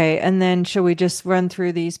 Okay. And then shall we just run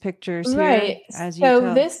through these pictures here as you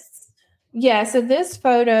tell? So this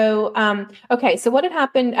photo, okay, so what had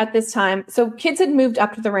happened at this time, so kids had moved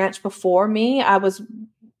up to the ranch before me. I was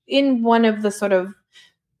in one of the sort of,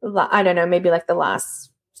 I don't know, maybe like the last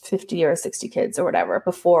 50 or 60 kids or whatever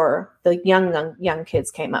before the young kids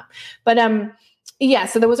came up. But yeah,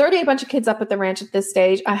 so there was already a bunch of kids up at the ranch at this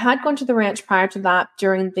stage. I had gone to the ranch prior to that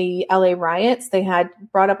during the LA riots. They had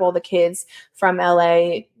brought up all the kids from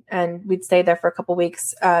LA, and we'd stay there for a couple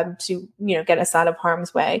weeks to, get us out of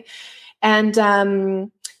harm's way.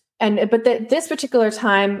 This particular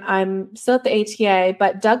time, I'm still at the ATA,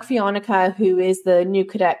 but Doug Fionica, who is the new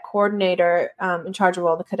cadet coordinator in charge of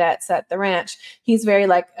all the cadets at the ranch, he's very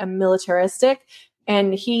like a militaristic.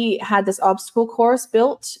 And he had this obstacle course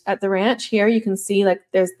built at the ranch. Here you can see like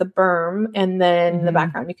there's the berm, and then in the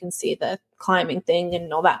background you can see the climbing thing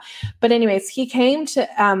and all that. But anyways, he came to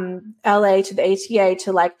LA to the ATA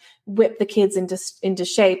to like whip the kids into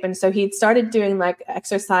shape. And so he'd started doing like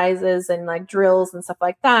exercises and like drills and stuff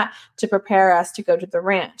like that to prepare us to go to the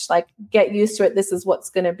ranch. Like, get used to it. This is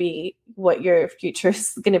what's going to be what your future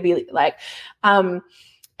is going to be like.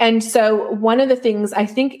 And so one of the things, I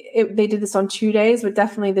think they did this on 2 days, but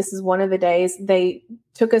definitely this is one of the days, they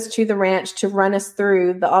took us to the ranch to run us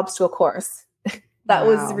through the obstacle course. That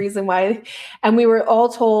was the reason why. And we were all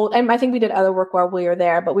told, and I think we did other work while we were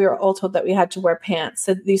there, but we were all told that we had to wear pants.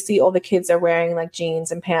 So you see all the kids are wearing like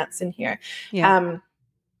jeans and pants in here. Yeah.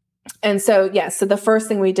 And so, so the first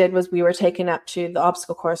thing we did was we were taken up to the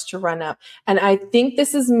obstacle course to run up. And I think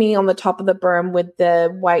this is me on the top of the berm with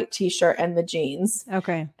the white t-shirt and the jeans.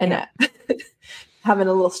 Okay. And having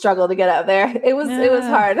a little struggle to get out there. It was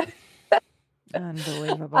hard.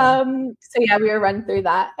 Unbelievable. So yeah, we were running through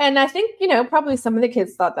that. And I think, probably some of the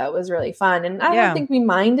kids thought that was really fun. And I don't think we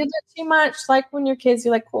minded it too much. Like when you're kids,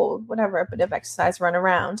 you're like, cool, whatever, a bit of exercise, run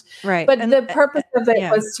around. Right. But the purpose of it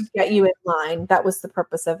was to get you in line. That was the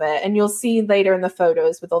purpose of it. And you'll see later in the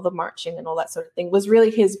photos with all the marching and all that sort of thing was really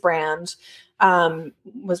his brand,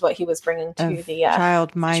 was what he was bringing to the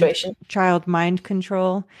situation. Child mind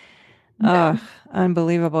control. Yeah. Oh,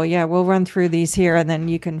 unbelievable. Yeah, we'll run through these here and then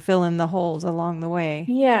you can fill in the holes along the way.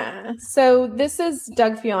 Yeah. So this is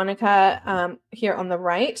Doug Fionica here on the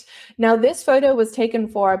right. Now, this photo was taken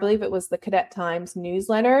for, I believe it was the Cadet Times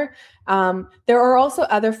newsletter. There are also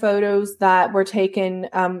other photos that were taken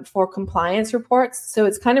for compliance reports. So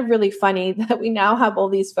it's kind of really funny that we now have all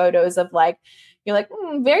these photos of like, you're like,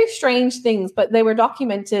 very strange things, but they were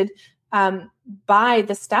documented by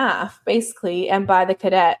the staff basically and by the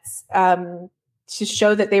cadets to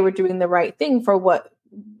show that they were doing the right thing for what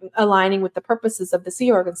aligning with the purposes of the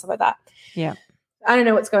Sea Org and stuff like that. Yeah. I don't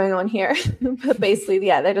know what's going on here, but basically,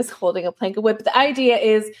 they're just holding a plank of wood. But the idea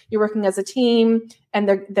is you're working as a team and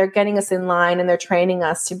they're getting us in line and they're training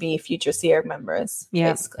us to be future Sea Org members,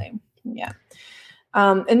 basically. Yeah.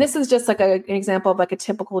 And this is just like an example of like a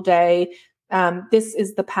typical day. This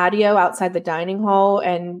is the patio outside the dining hall,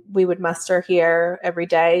 and we would muster here every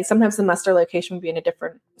day. Sometimes the muster location would be in a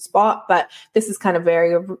different spot, but this is kind of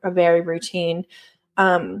a very routine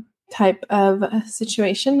type of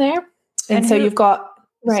situation there. And so you've got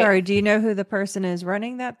Right. Sorry, do you know who the person is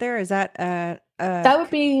running that there? Is that That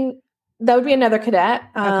would be another cadet.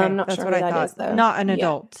 okay, Not that's sure what who I that is thought. though. Not an Yeah.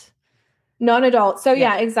 adult. Non-adult. So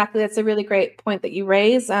Yeah. yeah, exactly. That's a really great point that you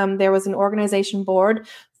raise. There was an organization board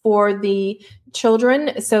for the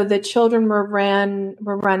children. So the children were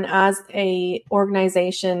run as a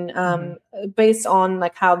organization based on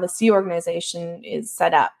like how the Sea organization is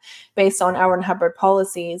set up, based on L. Ron Hubbard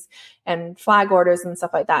policies and flag orders and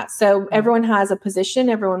stuff like that. So everyone has a position,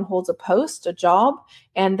 everyone holds a post, a job,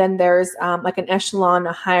 and then there's like an echelon,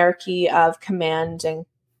 a hierarchy of command and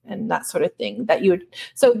that sort of thing that you would.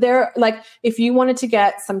 So there, like, if you wanted to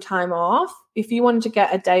get some time off, if you wanted to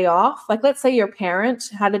get a day off, like let's say your parent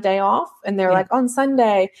had a day off and they're like, on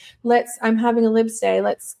Sunday, I'm having a libs day,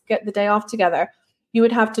 let's get the day off together. You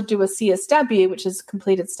would have to do a CSW, which is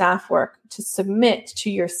completed staff work, to submit to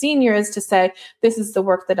your seniors to say, this is the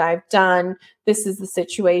work that I've done. This is the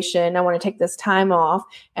situation. I want to take this time off.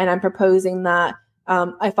 And I'm proposing that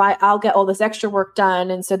if I'll get all this extra work done,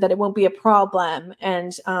 and so that it won't be a problem.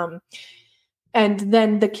 And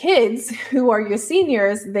then the kids who are your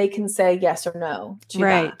seniors, they can say yes or no to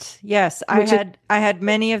right. that. Yes. I had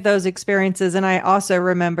many of those experiences. And I also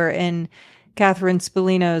remember in Catherine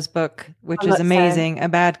Spolino's book, which is amazing, A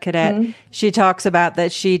Bad Cadet, she talks about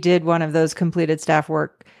that she did one of those completed staff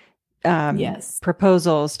work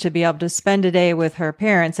proposals to be able to spend a day with her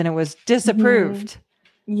parents, and it was disapproved.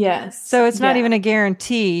 Yes. So it's not even a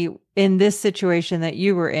guarantee in this situation that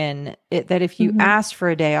you were in, that if you asked for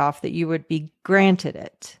a day off, that you would be granted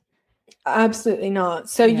it. Absolutely not.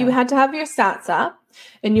 So you had to have your stats up,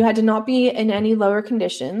 and you had to not be in any lower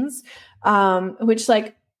conditions, which,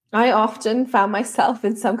 like, I often found myself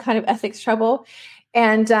in some kind of ethics trouble.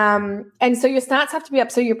 And so your stats have to be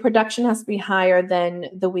up. So your production has to be higher than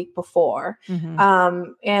the week before.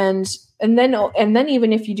 And then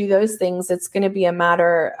even if you do those things, it's going to be a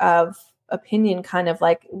matter of opinion, kind of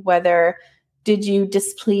like whether did you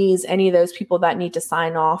displease any of those people that need to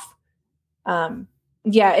sign off. And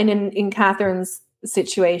in Catherine's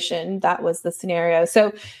situation, that was the scenario.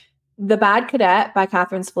 So The Bad Cadet by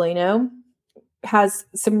Catherine Spolino has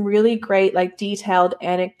some really great, like, detailed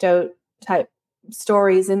anecdote type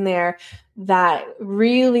stories in there that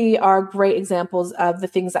really are great examples of the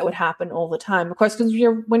things that would happen all the time. Of course, because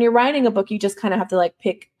when you're writing a book, you just kind of have to like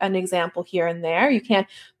pick an example here and there. You can't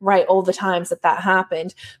write all the times that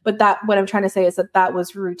happened. But what I'm trying to say is that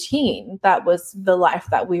was routine. That was the life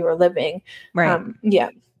that we were living. Right. Yeah.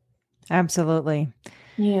 Absolutely.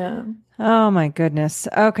 Yeah. Oh my goodness.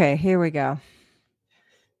 Okay, here we go.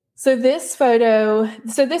 So this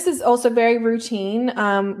is also very routine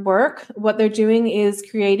work. What they're doing is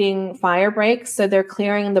creating fire breaks. So they're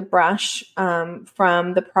clearing the brush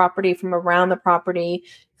from the property, from around the property,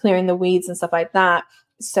 clearing the weeds and stuff like that.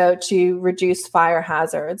 So to reduce fire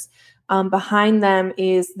hazards. Behind them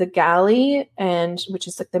is the galley, which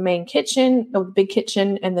is like the main kitchen, the big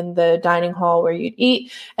kitchen, and then the dining hall where you'd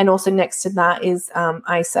eat. And also next to that is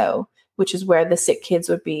ISO, which is where the sick kids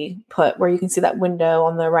would be put, where you can see that window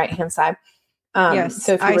on the right-hand side. Yes.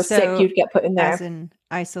 So if you were sick, you'd get put in there. As in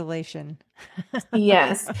isolation.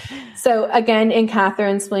 Yes. So again, in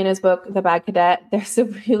Catherine Spolino's book, The Bad Cadet, there's a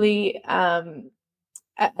really,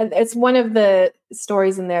 it's one of the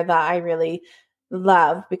stories in there that I really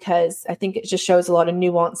love, because I think it just shows a lot of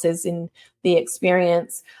nuances in the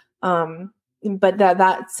experience. But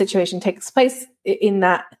that situation takes place in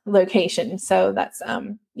that location. So that's,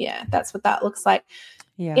 that's what that looks like.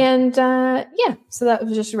 Yeah. And, so that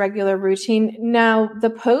was just a regular routine. Now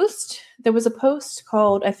there was a post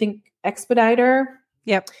called, I think, Expediter.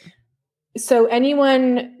 Yep. So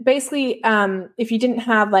anyone, basically, if you didn't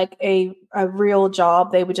have like a real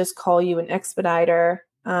job, they would just call you an expediter.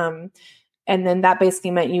 And then that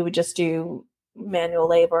basically meant you would just do manual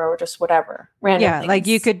labor or just whatever random things. Like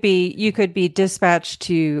you could be dispatched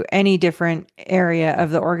to any different area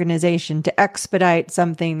of the organization to expedite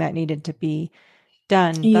something that needed to be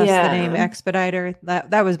done. Thus the name Expediter.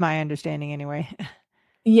 That was my understanding anyway.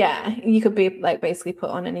 Yeah, you could be like basically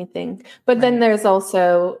put on anything. But then there's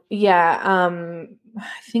also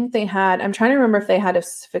I think I'm trying to remember if they had a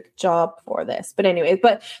specific job for this. But anyway,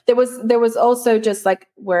 but there was also just like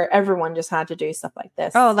where everyone just had to do stuff like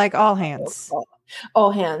this. Oh, like all hands.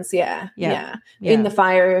 All hands, yeah. In the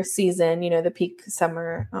fire season, the peak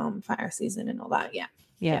summer fire season and all that.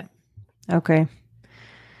 Yeah. Okay.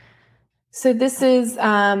 So this is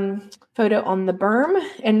photo on the berm,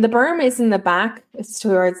 and the berm is in the back. It's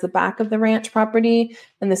towards the back of the ranch property,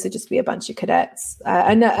 and this would just be a bunch of cadets.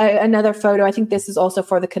 Another photo, I think this is also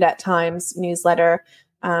for the Cadet Times newsletter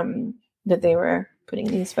that they were putting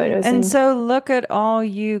these photos And in. so look at all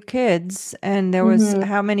you kids, and there was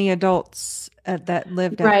how many adults that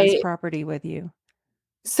lived at this Right. property with you?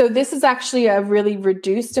 So this is actually a really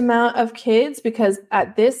reduced amount of kids, because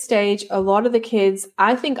at this stage, a lot of the kids,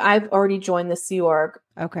 I think I've already joined the Sea Org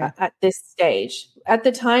at this stage. At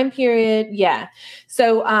the time period, yeah.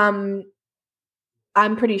 So I'm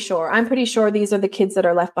pretty sure these are the kids that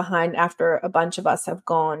are left behind after a bunch of us have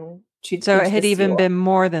gone to. So it had even been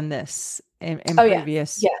more than this in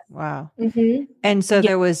previous. Yes. Wow. Mm-hmm. And so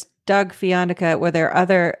there was Doug Fiondica.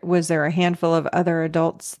 Was there a handful of other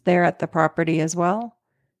adults there at the property as well?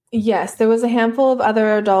 Yes, there was a handful of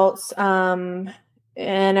other adults, and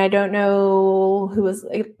I don't know who was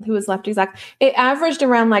left exactly. It averaged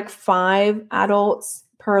around like 5 adults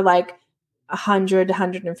per like 100 to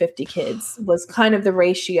 150 kids was kind of the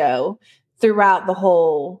ratio throughout the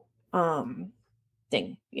whole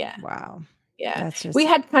thing. Yeah. Wow. Yeah. That's just... We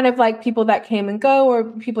had kind of like people that came and go, or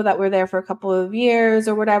people that were there for a couple of years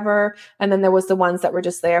or whatever. And then there was the ones that were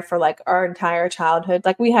just there for like our entire childhood.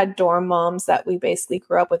 Like we had dorm moms that we basically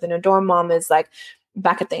grew up with. And a dorm mom is like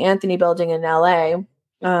back at the Anthony building in LA.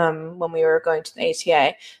 When we were going to the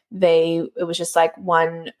ATA, it was just like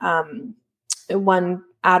one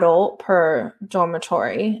adult per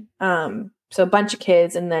dormitory. So a bunch of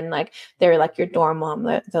kids, and then like they're like your dorm mom.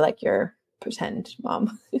 They're like your pretend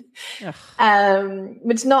mom.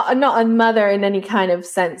 Which not a mother in any kind of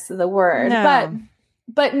sense of the word. No.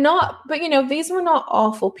 But you know, these were not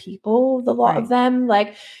awful people, the lot of them.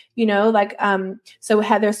 Like, you know, like so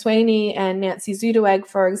Heather Swaney and Nancy Zudeweg,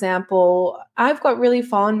 for example, I've got really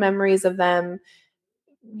fond memories of them.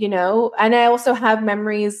 You know, and I also have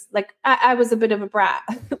memories like I was a bit of a brat,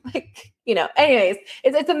 like, you know, anyways,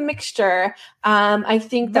 it's a mixture. I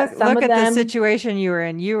think that look at the situation you were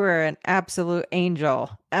in. You were an absolute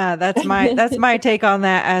angel. That's my take on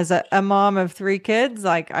that as a mom of 3 kids.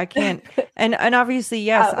 Like I can't, and obviously,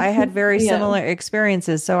 yes, I had very similar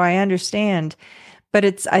experiences, so I understand.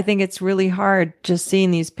 But I think it's really hard just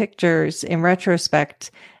seeing these pictures in retrospect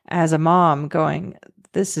as a mom going,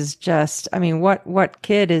 this is just, I mean,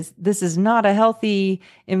 this is not a healthy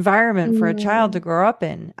environment for a child to grow up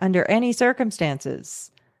in under any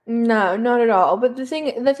circumstances. No, not at all. But the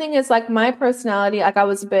thing is, like, my personality, like I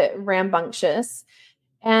was a bit rambunctious,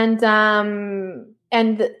 and but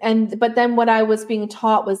then what I was being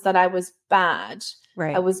taught was that I was bad.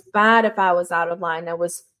 Right. I was bad if I was out of line. I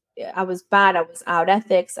was bad. I was out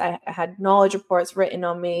ethics. I had knowledge reports written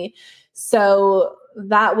on me. So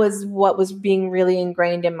that was what was being really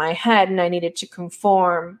ingrained in my head, and I needed to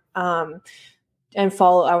conform and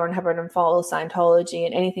follow Our in Heaven and follow Scientology,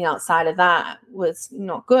 and anything outside of that was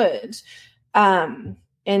not good. And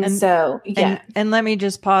let me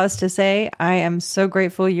just pause to say I am so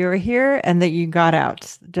grateful you're here and that you got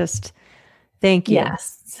out. Just thank you.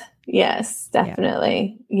 Yes,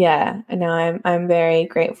 definitely. Yeah. I know I'm very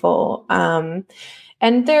grateful. And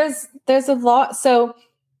there's a lot. So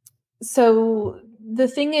the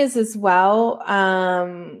thing is as well,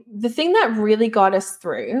 the thing that really got us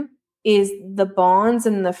through is the bonds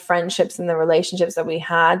and the friendships and the relationships that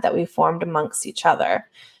we formed amongst each other.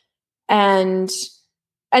 And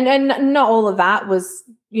not all of that was,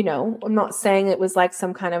 you know, I'm not saying it was like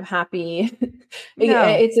some kind of happy,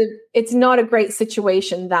 no. It's not a great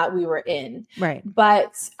situation that we were in. Right.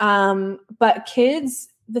 But kids,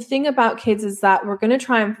 the thing about kids is that we're going to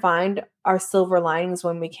try and find our silver linings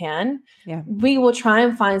when we can. Yeah. We will try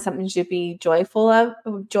and find something to be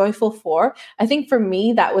joyful for. I think for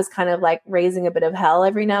me, that was kind of like raising a bit of hell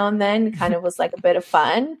every now and then, kind of was like a bit of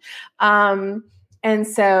fun. And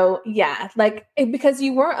so, yeah, like, because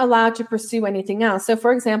you weren't allowed to pursue anything else. So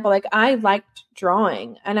for example, like I liked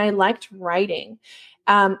drawing and I liked writing.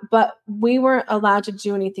 But we weren't allowed to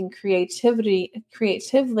do anything creatively.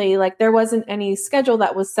 Like there wasn't any schedule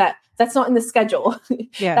that was set. That's not in the schedule.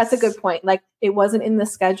 Yes. That's a good point. Like it wasn't in the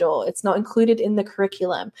schedule. It's not included in the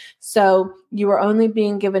curriculum. So you were only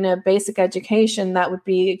being given a basic education that would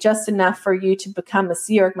be just enough for you to become a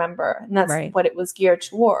Sea Org member. And that's what it was geared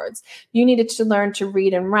towards. You needed to learn to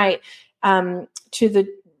read and write to the,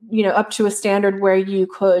 you know, up to a standard where you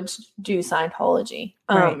could do Scientology.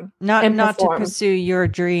 Not to pursue your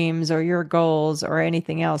dreams or your goals or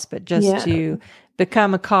anything else, but just to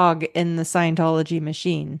become a cog in the Scientology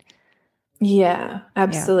machine. Yeah,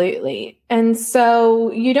 absolutely. Yeah. And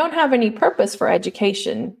so you don't have any purpose for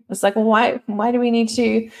education. It's like, well, why do we need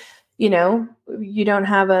to, you know, you don't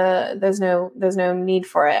have there's no need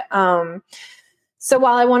for it. So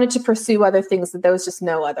while I wanted to pursue other things, there was just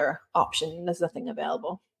no other option. There's nothing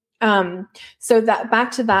available. So that back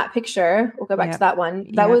to that picture, we'll go back to that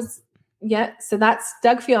one. That was Yeah, so that's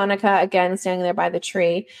Doug Fionica again standing there by the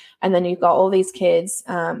tree, and then you've got all these kids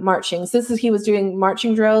marching. So he was doing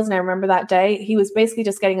marching drills, and I remember that day he was basically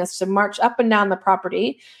just getting us to march up and down the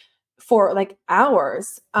property for like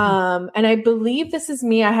hours. And I believe this is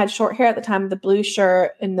me. I had short hair at the time, the blue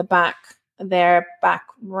shirt in the back there, back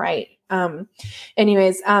right.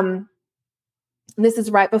 Anyways, this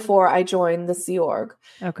is right before I joined the Sea Org.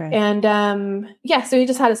 Okay. And so he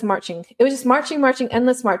just had us marching. It was just marching,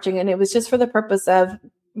 endless marching. And it was just for the purpose of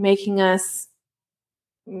making us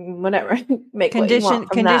whatever, make what you want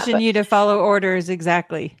from condition you to follow orders.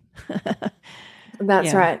 Exactly.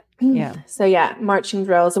 That's right. Yeah. So marching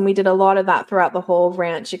drills. And we did a lot of that throughout the whole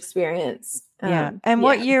ranch experience. And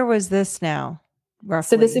what year was this now?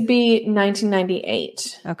 Roughly? So this would be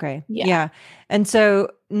 1998. Okay. Yeah. And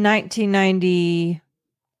so 1995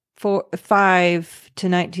 to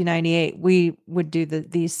 1998, we would do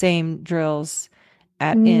these same drills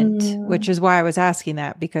at INT, which is why I was asking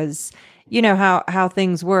that, because you know how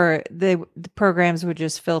things were, the programs would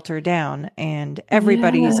just filter down and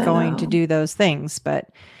everybody's going to do those things. But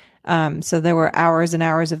so there were hours and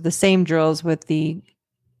hours of the same drills with the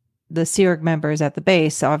Sea Org members at the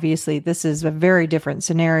base. Obviously, this is a very different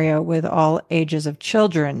scenario with all ages of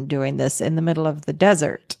children doing this in the middle of the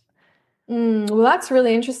desert. Well, that's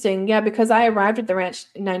really interesting. Yeah, because I arrived at the ranch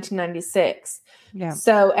in 1996. Yeah.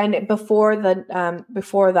 So, and before that,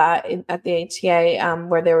 at the ATA,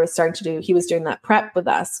 where they were starting to he was doing that prep with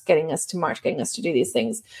us, getting us to march, getting us to do these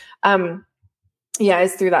things.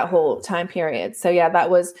 It's through that whole time period. So that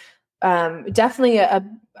was definitely a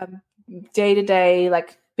day-to-day,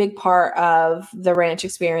 like, big part of the ranch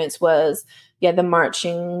experience was the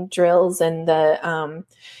marching drills and the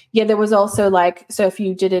there was also like, so if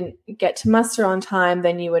you didn't get to muster on time,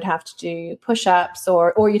 then you would have to do push-ups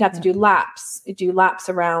or you'd have to do laps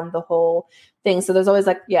around the whole thing. So there's always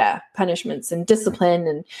like punishments and discipline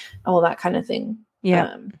and all that kind of thing.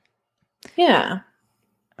 All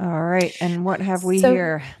right, and what have we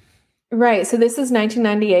here? Right. So this is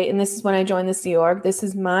 1998, and this is when I joined the Sea Org. This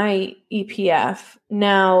is my EPF.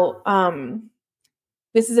 Now,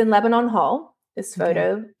 this is in Lebanon Hall, this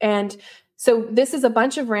photo. Okay. And so this is a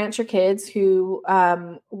bunch of rancher kids who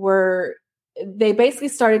they basically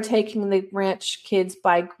started taking the ranch kids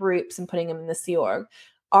by groups and putting them in the Sea Org.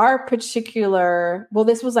 Our particular,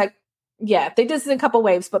 this was like, they did this in a couple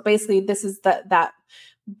waves, but basically this is that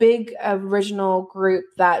big original group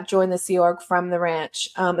that joined the Sea Org from the ranch.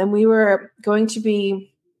 And we were going to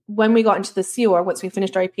be, when we got into the Sea Org, once we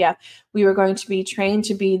finished our APF, we were going to be trained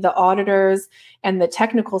to be the auditors and the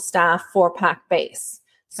technical staff for PAC base.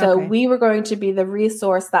 So we were going to be the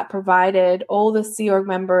resource that provided all the Sea Org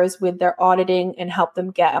members with their auditing and help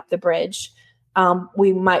them get up the bridge. Some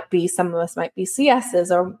of us might be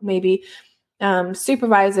CSs or maybe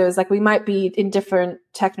supervisors, like we might be in different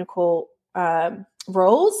technical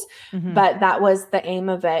roles, but that was the aim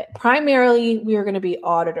of it. Primarily, we were going to be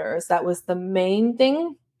auditors. That was the main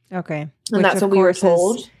thing. Okay. And that's what we were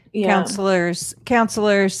told.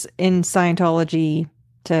 Counselors in Scientology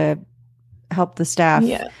to help the staff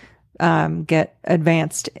get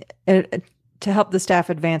advanced, to help the staff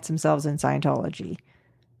advance themselves in Scientology.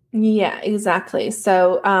 Yeah, exactly.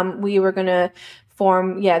 So we were going to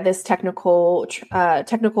form this technical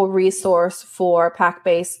resource for PAC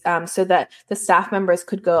base so that the staff members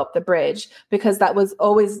could go up the bridge, because that was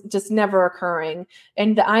always just never occurring.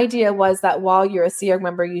 And the idea was that while you're a Sea Org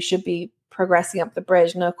member, you should be progressing up the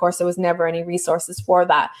bridge. And of course, there was never any resources for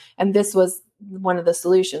that. And this was one of the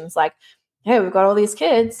solutions, like, hey, we've got all these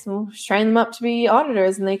kids, we'll train them up to be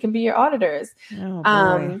auditors and they can be your auditors. Oh,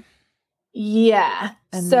 boy.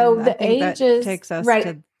 And so the ages takes us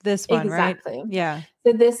to this one, exactly. Right? Yeah.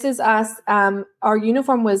 So this is us. Our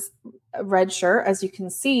uniform was a red shirt, as you can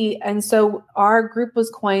see. And so our group was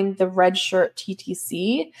coined the Red Shirt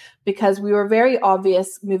TTC because we were very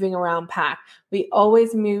obvious moving around PAC. We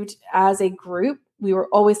always moved as a group. We were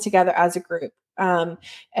always together as a group.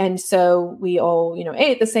 And so we all,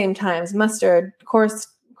 ate at the same times, mustered, course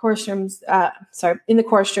rooms, in the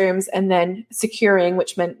course rooms, and then securing,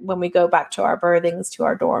 which meant when we go back to our berthings, to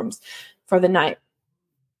our dorms for the night.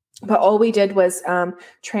 But all we did was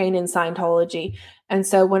train in Scientology. And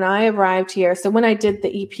so when I arrived here, when I did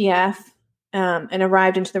the EPF and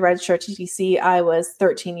arrived into the Red Shirt TTC, I was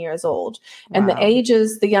 13 years old. Wow. And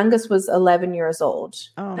the youngest was 11 years old.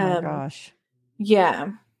 Oh my gosh.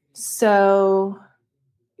 Yeah. So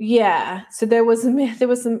there was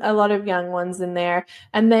a lot of young ones in there.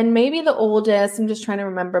 And then maybe the oldest, I'm just trying to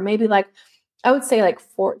remember, maybe I would say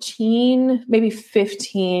 14, maybe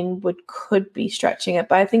 15 could be stretching it,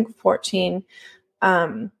 but I think 14.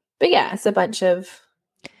 But it's a bunch of.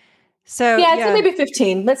 So yeah, so maybe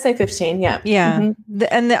 15. Let's say 15. Yeah. Yeah. Mm-hmm.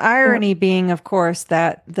 And the irony being, of course,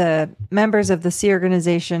 that the members of the Sea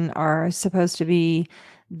organization are supposed to be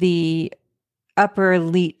the upper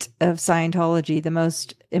elite of Scientology, the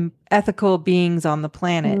most ethical beings on the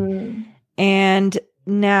planet. Mm. And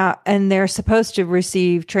they're supposed to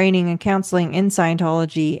receive training and counseling in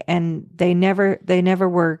Scientology, and they never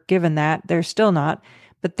were given that. They're still not.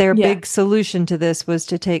 But their big solution to this was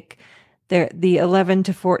to take the 11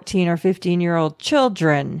 to 14 or 15-year-old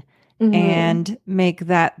children and make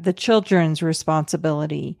that the children's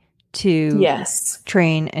responsibility to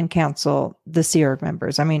train and counsel the Sea Org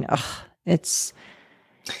members. I mean, it's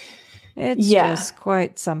just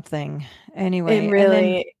quite something. Anyway, it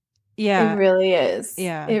really is. Yeah. It really is.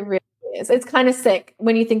 It's kind of sick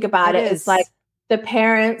when you think about it. It's like the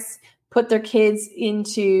parents put their kids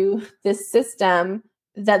into this system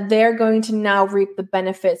that they're going to now reap the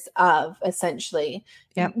benefits of, essentially.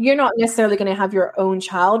 Yep. You're not necessarily going to have your own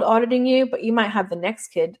child auditing you, but you might have the next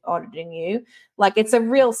kid auditing you. Like, it's a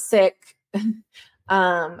real sick,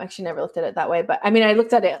 actually never looked at it that way, but I mean, I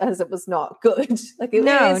looked at it as it was not good. Like, it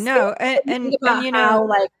no. And you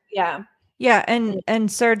know,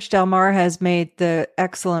 and Serge Delmar has made the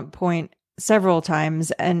excellent point several times,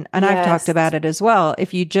 and I've talked about it as well.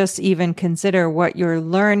 If you just even consider what you're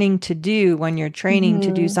learning to do when you're training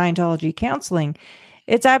to do Scientology counseling,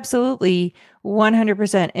 it's absolutely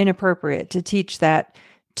 100% inappropriate to teach that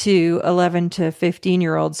to 11 to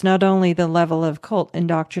 15-year-olds, not only the level of cult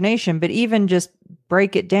indoctrination, but even just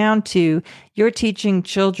break it down to you're teaching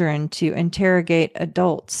children to interrogate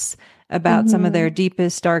adults about some of their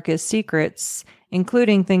deepest, darkest secrets,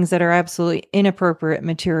 including things that are absolutely inappropriate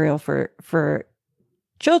material for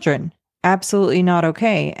children. Absolutely not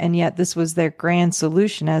okay. And yet this was their grand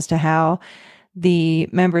solution as to how the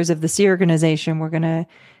members of the Sea organization were going to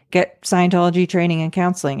get Scientology training and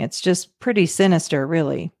counseling. It's just pretty sinister,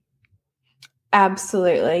 really.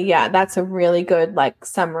 Absolutely. Yeah, that's a really good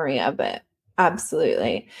summary of it.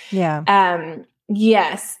 Absolutely. Yeah.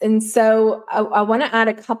 Yes. And so I want to add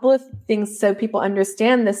a couple of things so people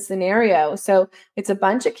understand this scenario. So it's a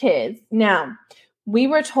bunch of kids. Now, we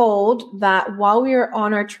were told that while we were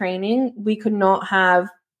on our training, we could not have,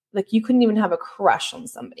 you couldn't even have a crush on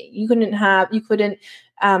somebody.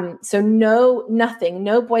 So nothing,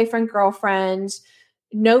 no boyfriend, girlfriend,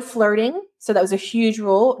 no flirting. So that was a huge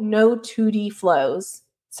rule. No 2D flows.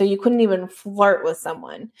 So you couldn't even flirt with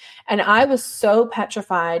someone. And I was so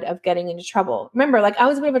petrified of getting into trouble. Remember, I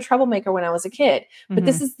was a bit of a troublemaker when I was a kid, but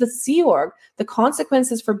this is the Sea Org. The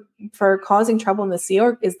consequences for causing trouble in the Sea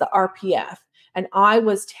Org is the RPF. And I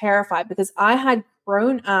was terrified because I had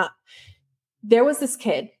grown up. There was this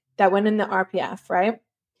kid that went in the RPF, right?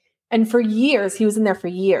 And for years, he was in there for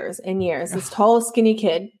years and years. This tall, skinny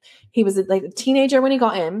kid. He was a teenager when he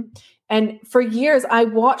got in. And for years, I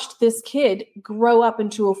watched this kid grow up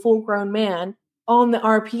into a full-grown man on the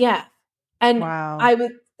RPF. And wow.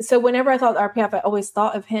 So whenever I thought the RPF, I always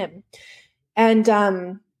thought of him.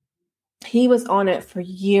 And he was on it for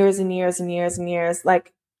years and years and years and years.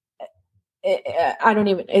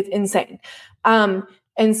 It's insane.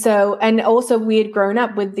 And also we had grown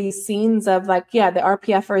up with these scenes of the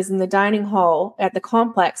RPFers in the dining hall at the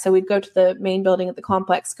complex. So we'd go to the main building at the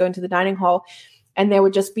complex, go into the dining hall, and there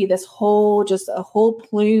would just be a whole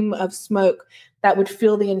plume of smoke that would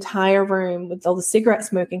fill the entire room with all the cigarette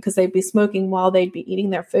smoking, because they'd be smoking while they'd be eating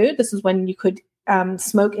their food. This is when you could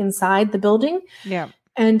smoke inside the building. Yeah.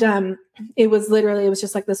 And it was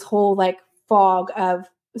just this whole fog of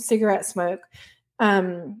cigarette smoke.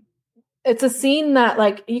 It's a scene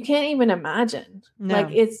that you can't even imagine. No.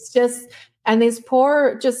 It's just, and these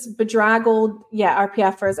poor, just bedraggled,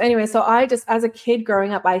 RPFers. Anyway, so I just, as a kid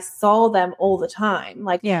growing up, I saw them all the time,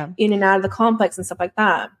 in and out of the complex and stuff like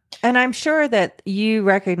that. And I'm sure that you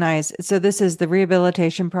recognize, so this is the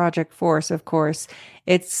Rehabilitation Project Force, of course.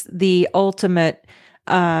 It's the ultimate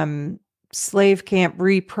slave camp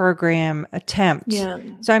reprogram attempt. Yeah.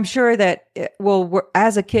 So I'm sure that,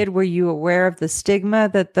 as a kid, were you aware of the stigma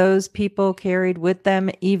that those people carried with them,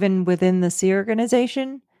 even within the Sea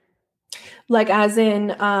organization? As in,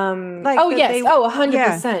 yes.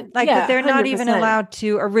 100%. That they're not 100%. Even allowed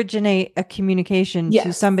to originate a communication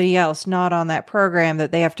to somebody else, not on that program,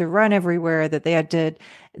 that they have to run everywhere, that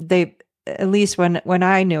at least when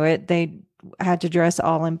I knew it, they had to dress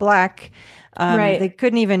all in black. Right. They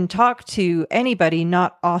couldn't even talk to anybody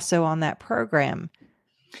not also on that program.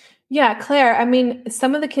 Yeah, Claire, I mean,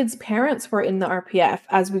 some of the kids' parents were in the RPF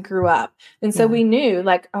as we grew up. And so Yeah. we knew,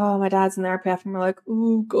 like, oh, my dad's in the RPF. And we're like,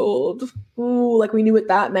 ooh, gold. Ooh, like we knew what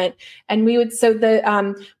that meant. And we would, so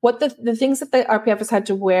what the things that the RPFers had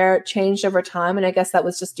to wear changed over time. And I guess that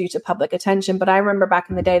was just due to public attention. But I remember back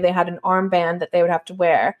in the day, they had an armband that they would have to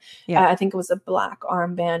wear. Yeah. I think it was a black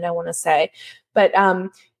armband, I want to say. But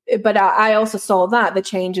I also saw that the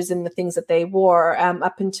changes in the things that they wore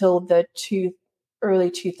up until the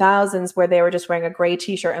early 2000s, where they were just wearing a gray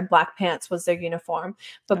t-shirt and black pants was their uniform.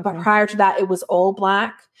 But Okay. prior to that, it was all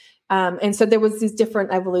black. And so there was these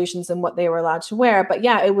different evolutions in what they were allowed to wear. But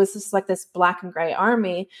yeah, it was just like this black and gray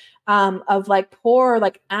army of like poor,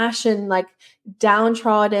 like ashen, like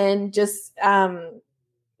downtrodden, just,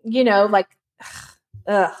 like,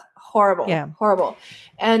 horrible, Yeah. horrible.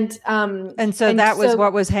 And so that was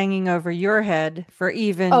what was hanging over your head for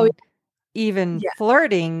even yeah.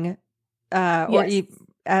 flirting or Yes.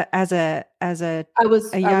 as a I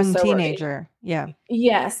was young so teenager. worried. Yeah.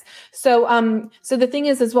 Yes. So the thing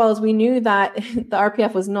is, as well, as we knew that the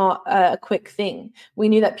RPF was not a quick thing. We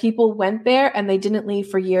knew that people went there and they didn't leave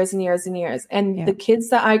for years and years and years. And the kids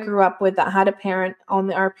that I grew up with that had a parent on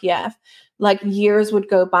the RPF, like years would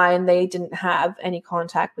go by and they didn't have any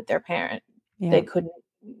contact with their parent. Yeah. They couldn't,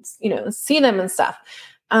 see them and stuff.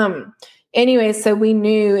 Anyway, so we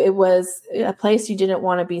knew it was a place you didn't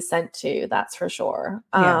want to be sent to. That's for sure.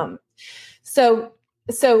 Yeah. So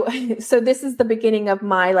this is the beginning of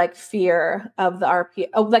my like fear of the RPF,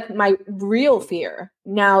 like my real fear.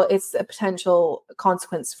 Now it's a potential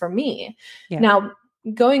consequence for me. Yeah. Now,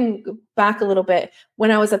 going back a little bit,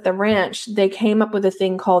 when I was at the ranch, they came up with a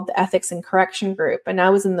thing called the Ethics and Correction Group. And I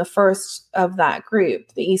was in the first of that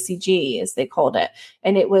group, the ECG, as they called it.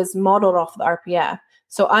 And it was modeled off the RPF.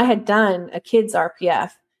 So I had done a kids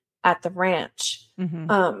RPF at the ranch.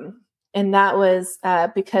 Mm-hmm. And that was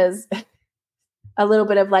because a little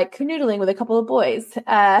bit of like canoodling with a couple of boys,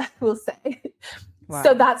 we'll say. Wow.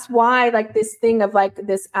 So that's why like this thing of like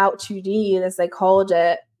this out 2D, as they called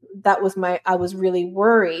it, I was really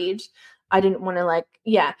worried. I didn't want to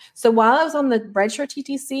So while I was on the redshirt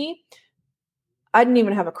TTC, I didn't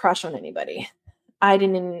even have a crush on anybody. I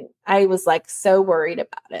was like so worried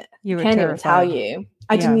about it. You were Can't terrified. even tell you.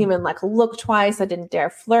 I didn't even like look twice. I didn't dare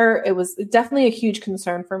flirt. It was definitely a huge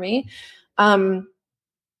concern for me. And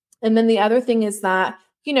then the other thing is that,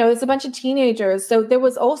 it's a bunch of teenagers. So there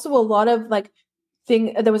was also a lot of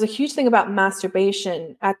there was a huge thing about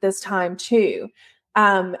masturbation at this time too.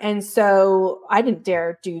 And so I didn't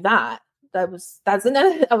dare do that. That's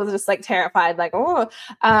another, I was just like terrified, like, oh,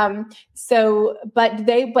 but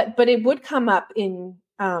it would come up in,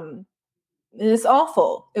 and it's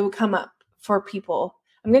awful. It would come up for people.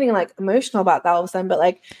 I'm getting like emotional about that all of a sudden, but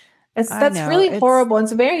like, that's really horrible.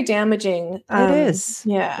 It's very damaging. It is.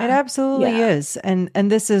 Yeah. It absolutely is. And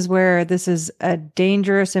this is where this is a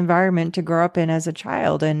dangerous environment to grow up in as a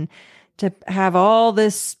child, and to have all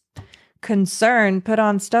this concern put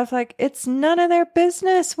on stuff like it's none of their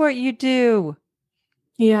business what you do.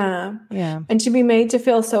 Yeah. Yeah. And to be made to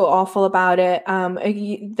feel so awful about it.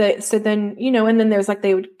 So then, and then there's like,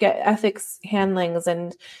 they would get ethics handlings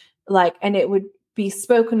and it would be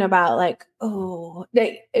spoken about like, oh,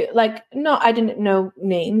 I didn't know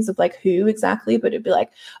names of like who exactly, but it'd be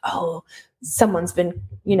like, oh, someone's been,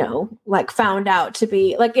 found out to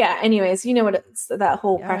be like, yeah, anyways, what it's that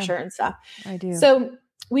whole pressure and stuff. I do. So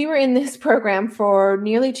we were in this program for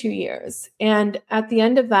nearly 2 years. And at the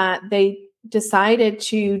end of that, they decided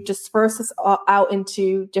to disperse us out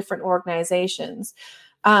into different organizations.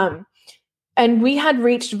 And we had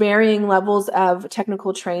reached varying levels of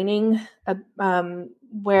technical training,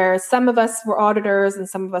 where some of us were auditors and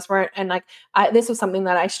some of us weren't. And this was something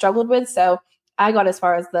that I struggled with. So I got as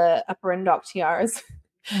far as the upper indoc TRs.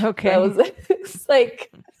 Okay. So it's like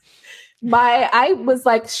I was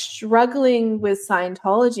like struggling with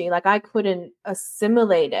Scientology. Like I couldn't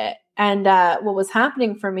assimilate it. And what was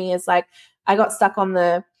happening for me is like, I got stuck on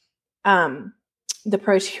the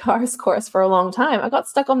Pro TRs course for a long time. I got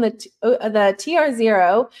stuck on the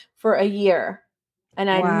TR0 for a year, and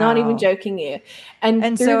I'm not even joking you.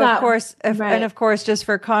 And so that, of course, just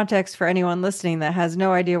for context for anyone listening that has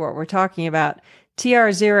no idea what we're talking about,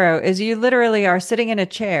 TR0 is you literally are sitting in a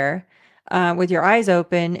chair with your eyes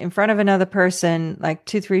open in front of another person, like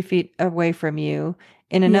 2-3 feet away from you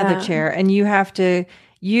in another chair, and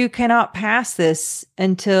you cannot pass this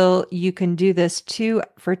until you can do this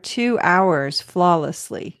for 2 hours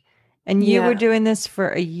flawlessly. And you were doing this for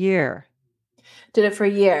a year. Did it for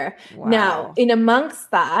a year. Wow. Now, in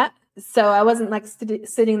amongst that, So I wasn't like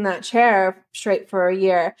sitting in that chair straight for a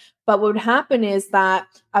year. But what would happen is that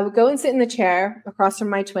I would go and sit in the chair across from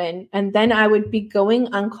my twin, and then I would be going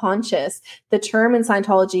unconscious. The term in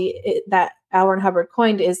Scientology that L. Ron Hubbard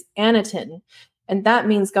coined is anitin, and that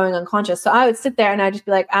means going unconscious. So I would sit there and I'd just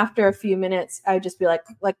be like, after a few minutes, I would just be like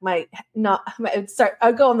I'd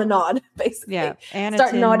go on the nod, basically. Yeah. Anitin,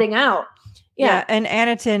 start nodding out. Yeah. And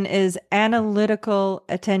anitin is analytical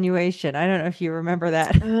attenuation. I don't know if you remember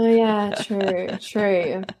that. Oh, yeah,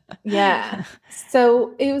 true. Yeah.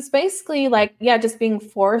 So it was basically like, just being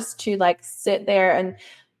forced to like sit there, and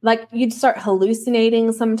like you'd start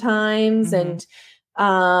hallucinating sometimes, and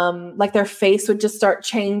like their face would just start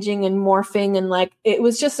changing and morphing, and like it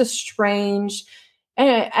was just a strange,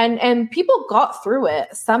 and people got through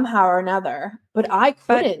it somehow or another, but I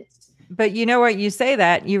couldn't. But you know what? You say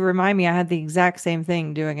that, you remind me, I had the exact same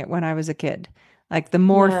thing doing it when I was a kid. Like the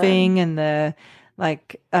morphing and the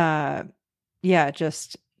like,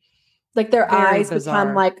 just like their eyes bizarre.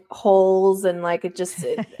 become like holes, and like it just,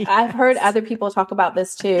 I've heard other people talk about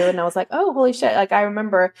this too. And I was like, oh, holy shit. Like I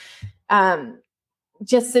remember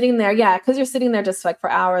just sitting there. Yeah. Cause you're sitting there just like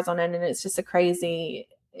for hours on end, and it's just a crazy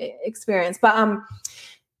experience. But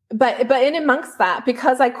in amongst that,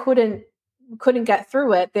 because I couldn't get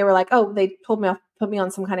through it, they were like, oh, they put me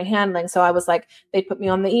on some kind of handling. So I was like, they put me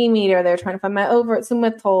on the e-meter. They were trying to find my overts and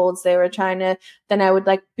withholds. They were trying to, then I would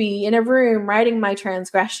like be in a room writing my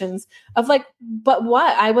transgressions of like, but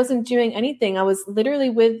what? I wasn't doing anything. I was literally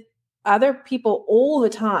with other people all the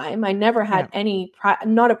time. I never had any,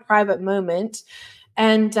 not a private moment.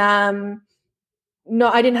 And, no,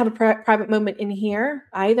 I didn't have a private moment in here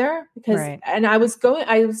either, because, and I was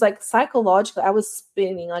like psychologically, I was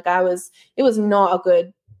spinning. Like it was not a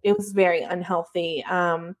good, it was very unhealthy.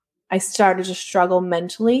 I started to struggle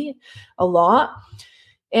mentally a lot,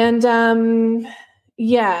 and,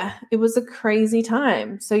 it was a crazy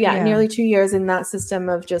time. So nearly 2 years in that system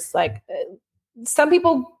of just like, some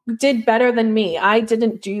people did better than me. I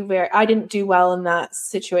didn't do well in that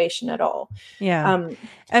situation at all. Yeah.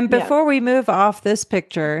 And before we move off this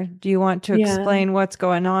picture, do you want to explain what's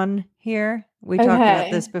going on here? We talked about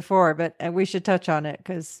this before, but we should touch on it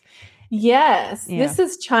because. Yes, this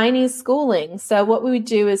is Chinese schooling. So what we would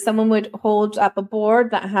do is someone would hold up a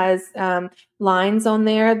board that has lines on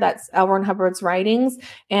there. That's L. Ron Hubbard's writings,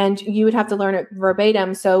 and you would have to learn it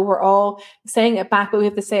verbatim. So we're all saying it back, but we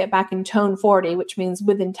have to say it back in tone 40, which means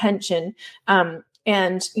with intention, and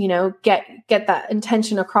get that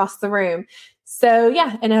intention across the room. So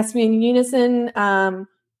and it has to be in unison,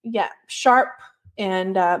 sharp,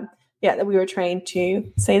 and that we were trained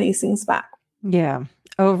to say these things back. Yeah.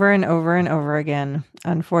 Over and over and over again,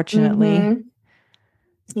 unfortunately.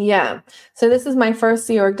 Mm-hmm. Yeah. So this is my first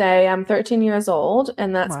Sea Org day. I'm 13 years old,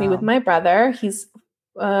 and that's me with my brother. He's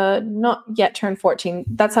not yet turned 14.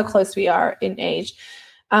 That's how close we are in age.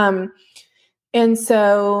 And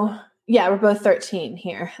so, we're both 13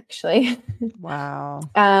 here, actually. Wow.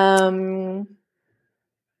 Let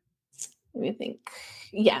me think.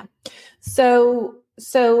 Yeah. So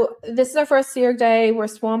this is our first Sea Org day. We're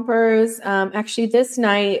swampers. Actually, this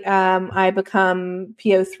night I become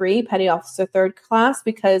PO3, Petty Officer Third Class,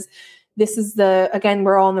 because this is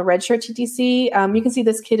we're all in the red shirt TTC. You can see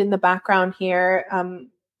this kid in the background here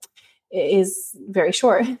is very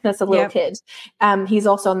short. That's a little kid. He's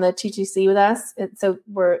also on the TTC with us. And so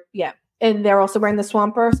and they're also wearing the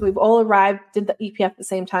swamper. So we've all arrived, did the EPF at the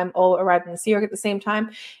same time, all arrived in the Sea Org at the same time.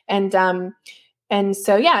 And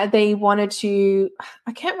so, they wanted to,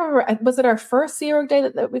 I can't remember, was it our first Sea Org day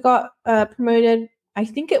that we got promoted? I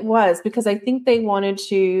think it was, because I think they wanted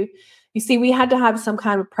to, you see, we had to have some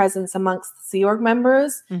kind of presence amongst the Sea Org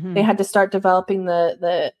members. Mm-hmm. They had to start developing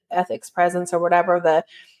the ethics presence or whatever, the,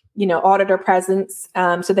 auditor presence.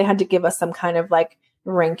 So they had to give us some kind of like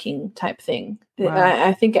ranking type thing. Wow.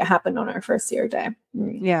 I think it happened on our first Sea Org day.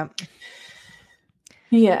 Yeah.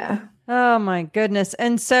 Yeah. Oh my goodness.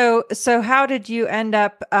 And so how did you end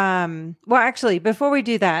up, well, actually, before we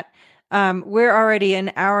do that, we're already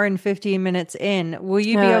an hour and 15 minutes in. Will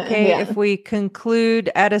you be okay if we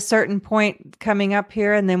conclude at a certain point coming up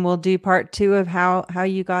here, and then we'll do part 2 of how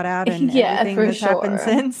you got out and everything that's happened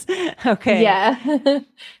since? Okay. Yeah.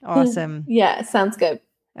 Awesome. Yeah. Sounds good.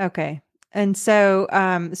 Okay. And so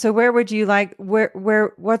where would you like,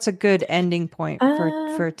 what's a good ending point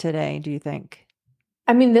for today, do you think?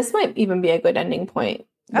 I mean, this might even be a good ending point.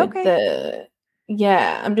 Okay.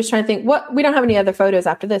 I'm just trying to think. We don't have any other photos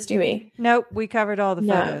after this, do we? Nope. We covered all the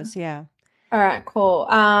photos. Yeah. All right, cool.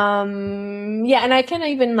 Yeah, and I can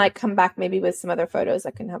even like come back maybe with some other photos.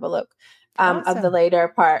 I can have a look of the Awesome. later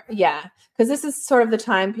part. Yeah, because this is sort of the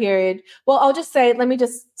time period. Well, I'll just say, let me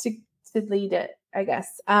just to lead it, I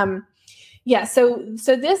guess. Yeah, so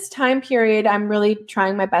this time period, I'm really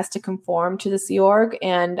trying my best to conform to the Sea Org,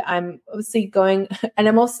 and I'm obviously going, and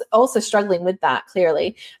I'm also struggling with that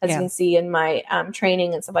clearly, as you Yeah. can see in my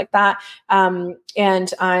training and stuff like that.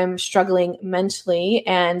 And I'm struggling mentally,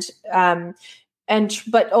 and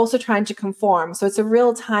but also trying to conform. So it's a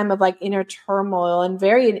real time of like inner turmoil and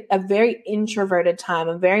a very introverted time.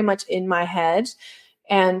 I'm very much in my head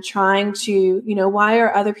and trying to,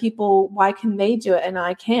 why can they do it and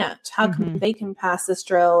I can't? How come Mm-hmm. they can pass this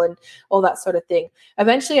drill and all that sort of thing?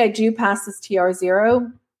 Eventually I do pass this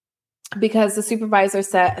TR0 because the supervisor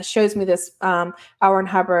shows me this Howard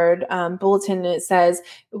Hubbard bulletin, and it says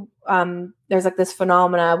there's like this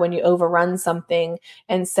phenomena when you overrun something.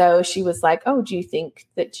 And so she was like, oh, do you think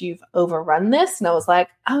that you've overrun this? And I was like,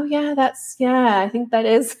 oh yeah, I think that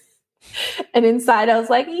is. And inside I was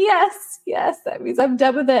like, yes, that means I'm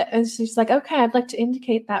done with it. And she's like, okay, I'd like to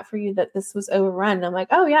indicate that for you that this was overrun. And I'm like,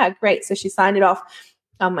 oh yeah, great. So she signed it off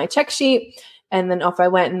on my check sheet. And then off I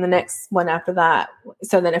went. And the next one after that,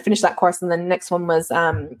 so then I finished that course. And then the next one was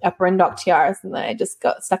upper end doc TRs. And then I just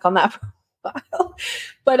got stuck on that for a while.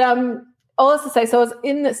 But all this to say, so I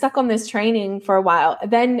was stuck on this training for a while.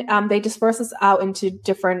 Then they disperse us out into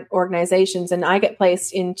different organizations, and I get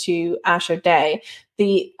placed into ASHO Day.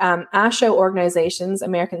 The ASHO organizations,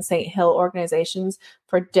 American St. Hill organizations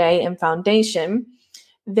for Day and Foundation,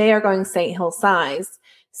 they are going St. Hill size.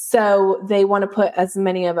 So they want to put as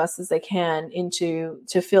many of us as they can to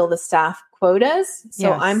fill the staff quotas. So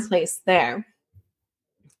Yes. I'm placed there.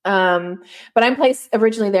 But I'm placed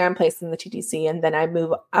originally there. I'm placed in the TTC, and then I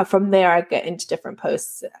move from there. I get into different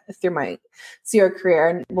posts through my Sea Org career,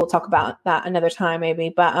 and we'll talk about that another time, maybe.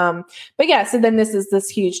 But yeah. So then this is this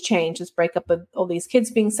huge change, this breakup of all these kids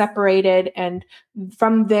being separated, and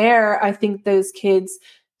from there, I think those kids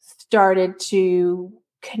started to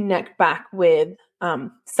connect back with.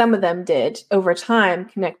 Some of them did over time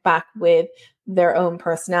connect back with their own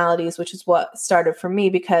personalities, which is what started for me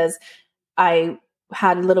because I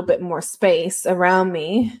had a little bit more space around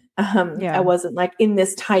me. I wasn't like in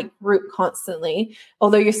this tight group constantly.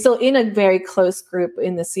 Although you're still in a very close group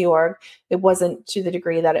in the Sea Org, it wasn't to the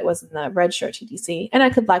degree that it was in the Red Shirt TTC. And I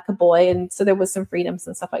could like a boy, and so there was some freedoms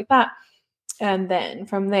and stuff like that. And then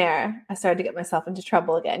from there, I started to get myself into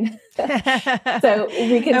trouble again. So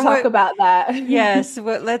we can talk about that. Yes,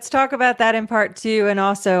 well, let's talk about that in part 2. And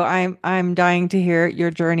also, I'm dying to hear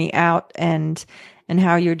your journey out and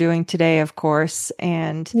how you're doing today, of course.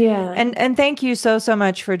 And yeah, and thank you so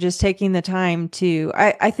much for just taking the time to.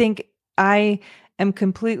 I think I am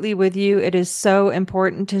completely with you. It is so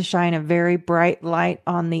important to shine a very bright light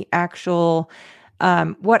on the actual.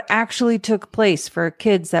 What actually took place for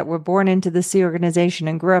kids that were born into the Sea organization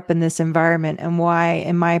and grew up in this environment, and why,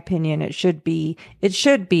 in my opinion, it should be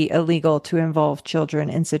illegal to involve children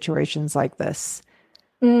in situations like this.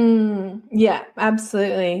 Yeah,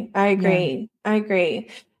 absolutely. I agree. Yeah. I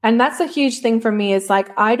agree. And that's a huge thing for me is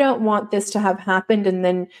like, I don't want this to have happened and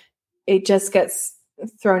then it just gets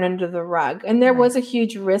thrown under the rug. And there was a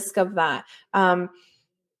huge risk of that.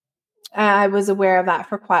 I was aware of that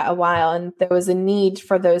for quite a while, and there was a need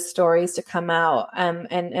for those stories to come out.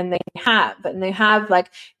 And they have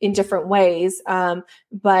like in different ways.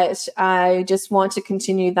 But I just want to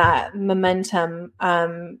continue that momentum,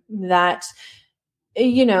 that,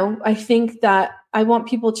 I think that I want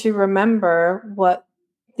people to remember what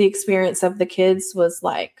the experience of the kids was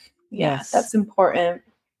like. Yeah, Yes. that's important.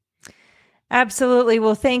 Absolutely.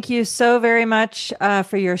 Well, thank you so very much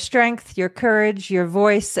for your strength, your courage, your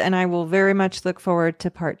voice, and I will very much look forward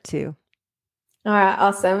to part 2. All right,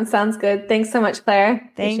 awesome. Sounds good. Thanks so much, Claire.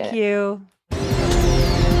 Thank you.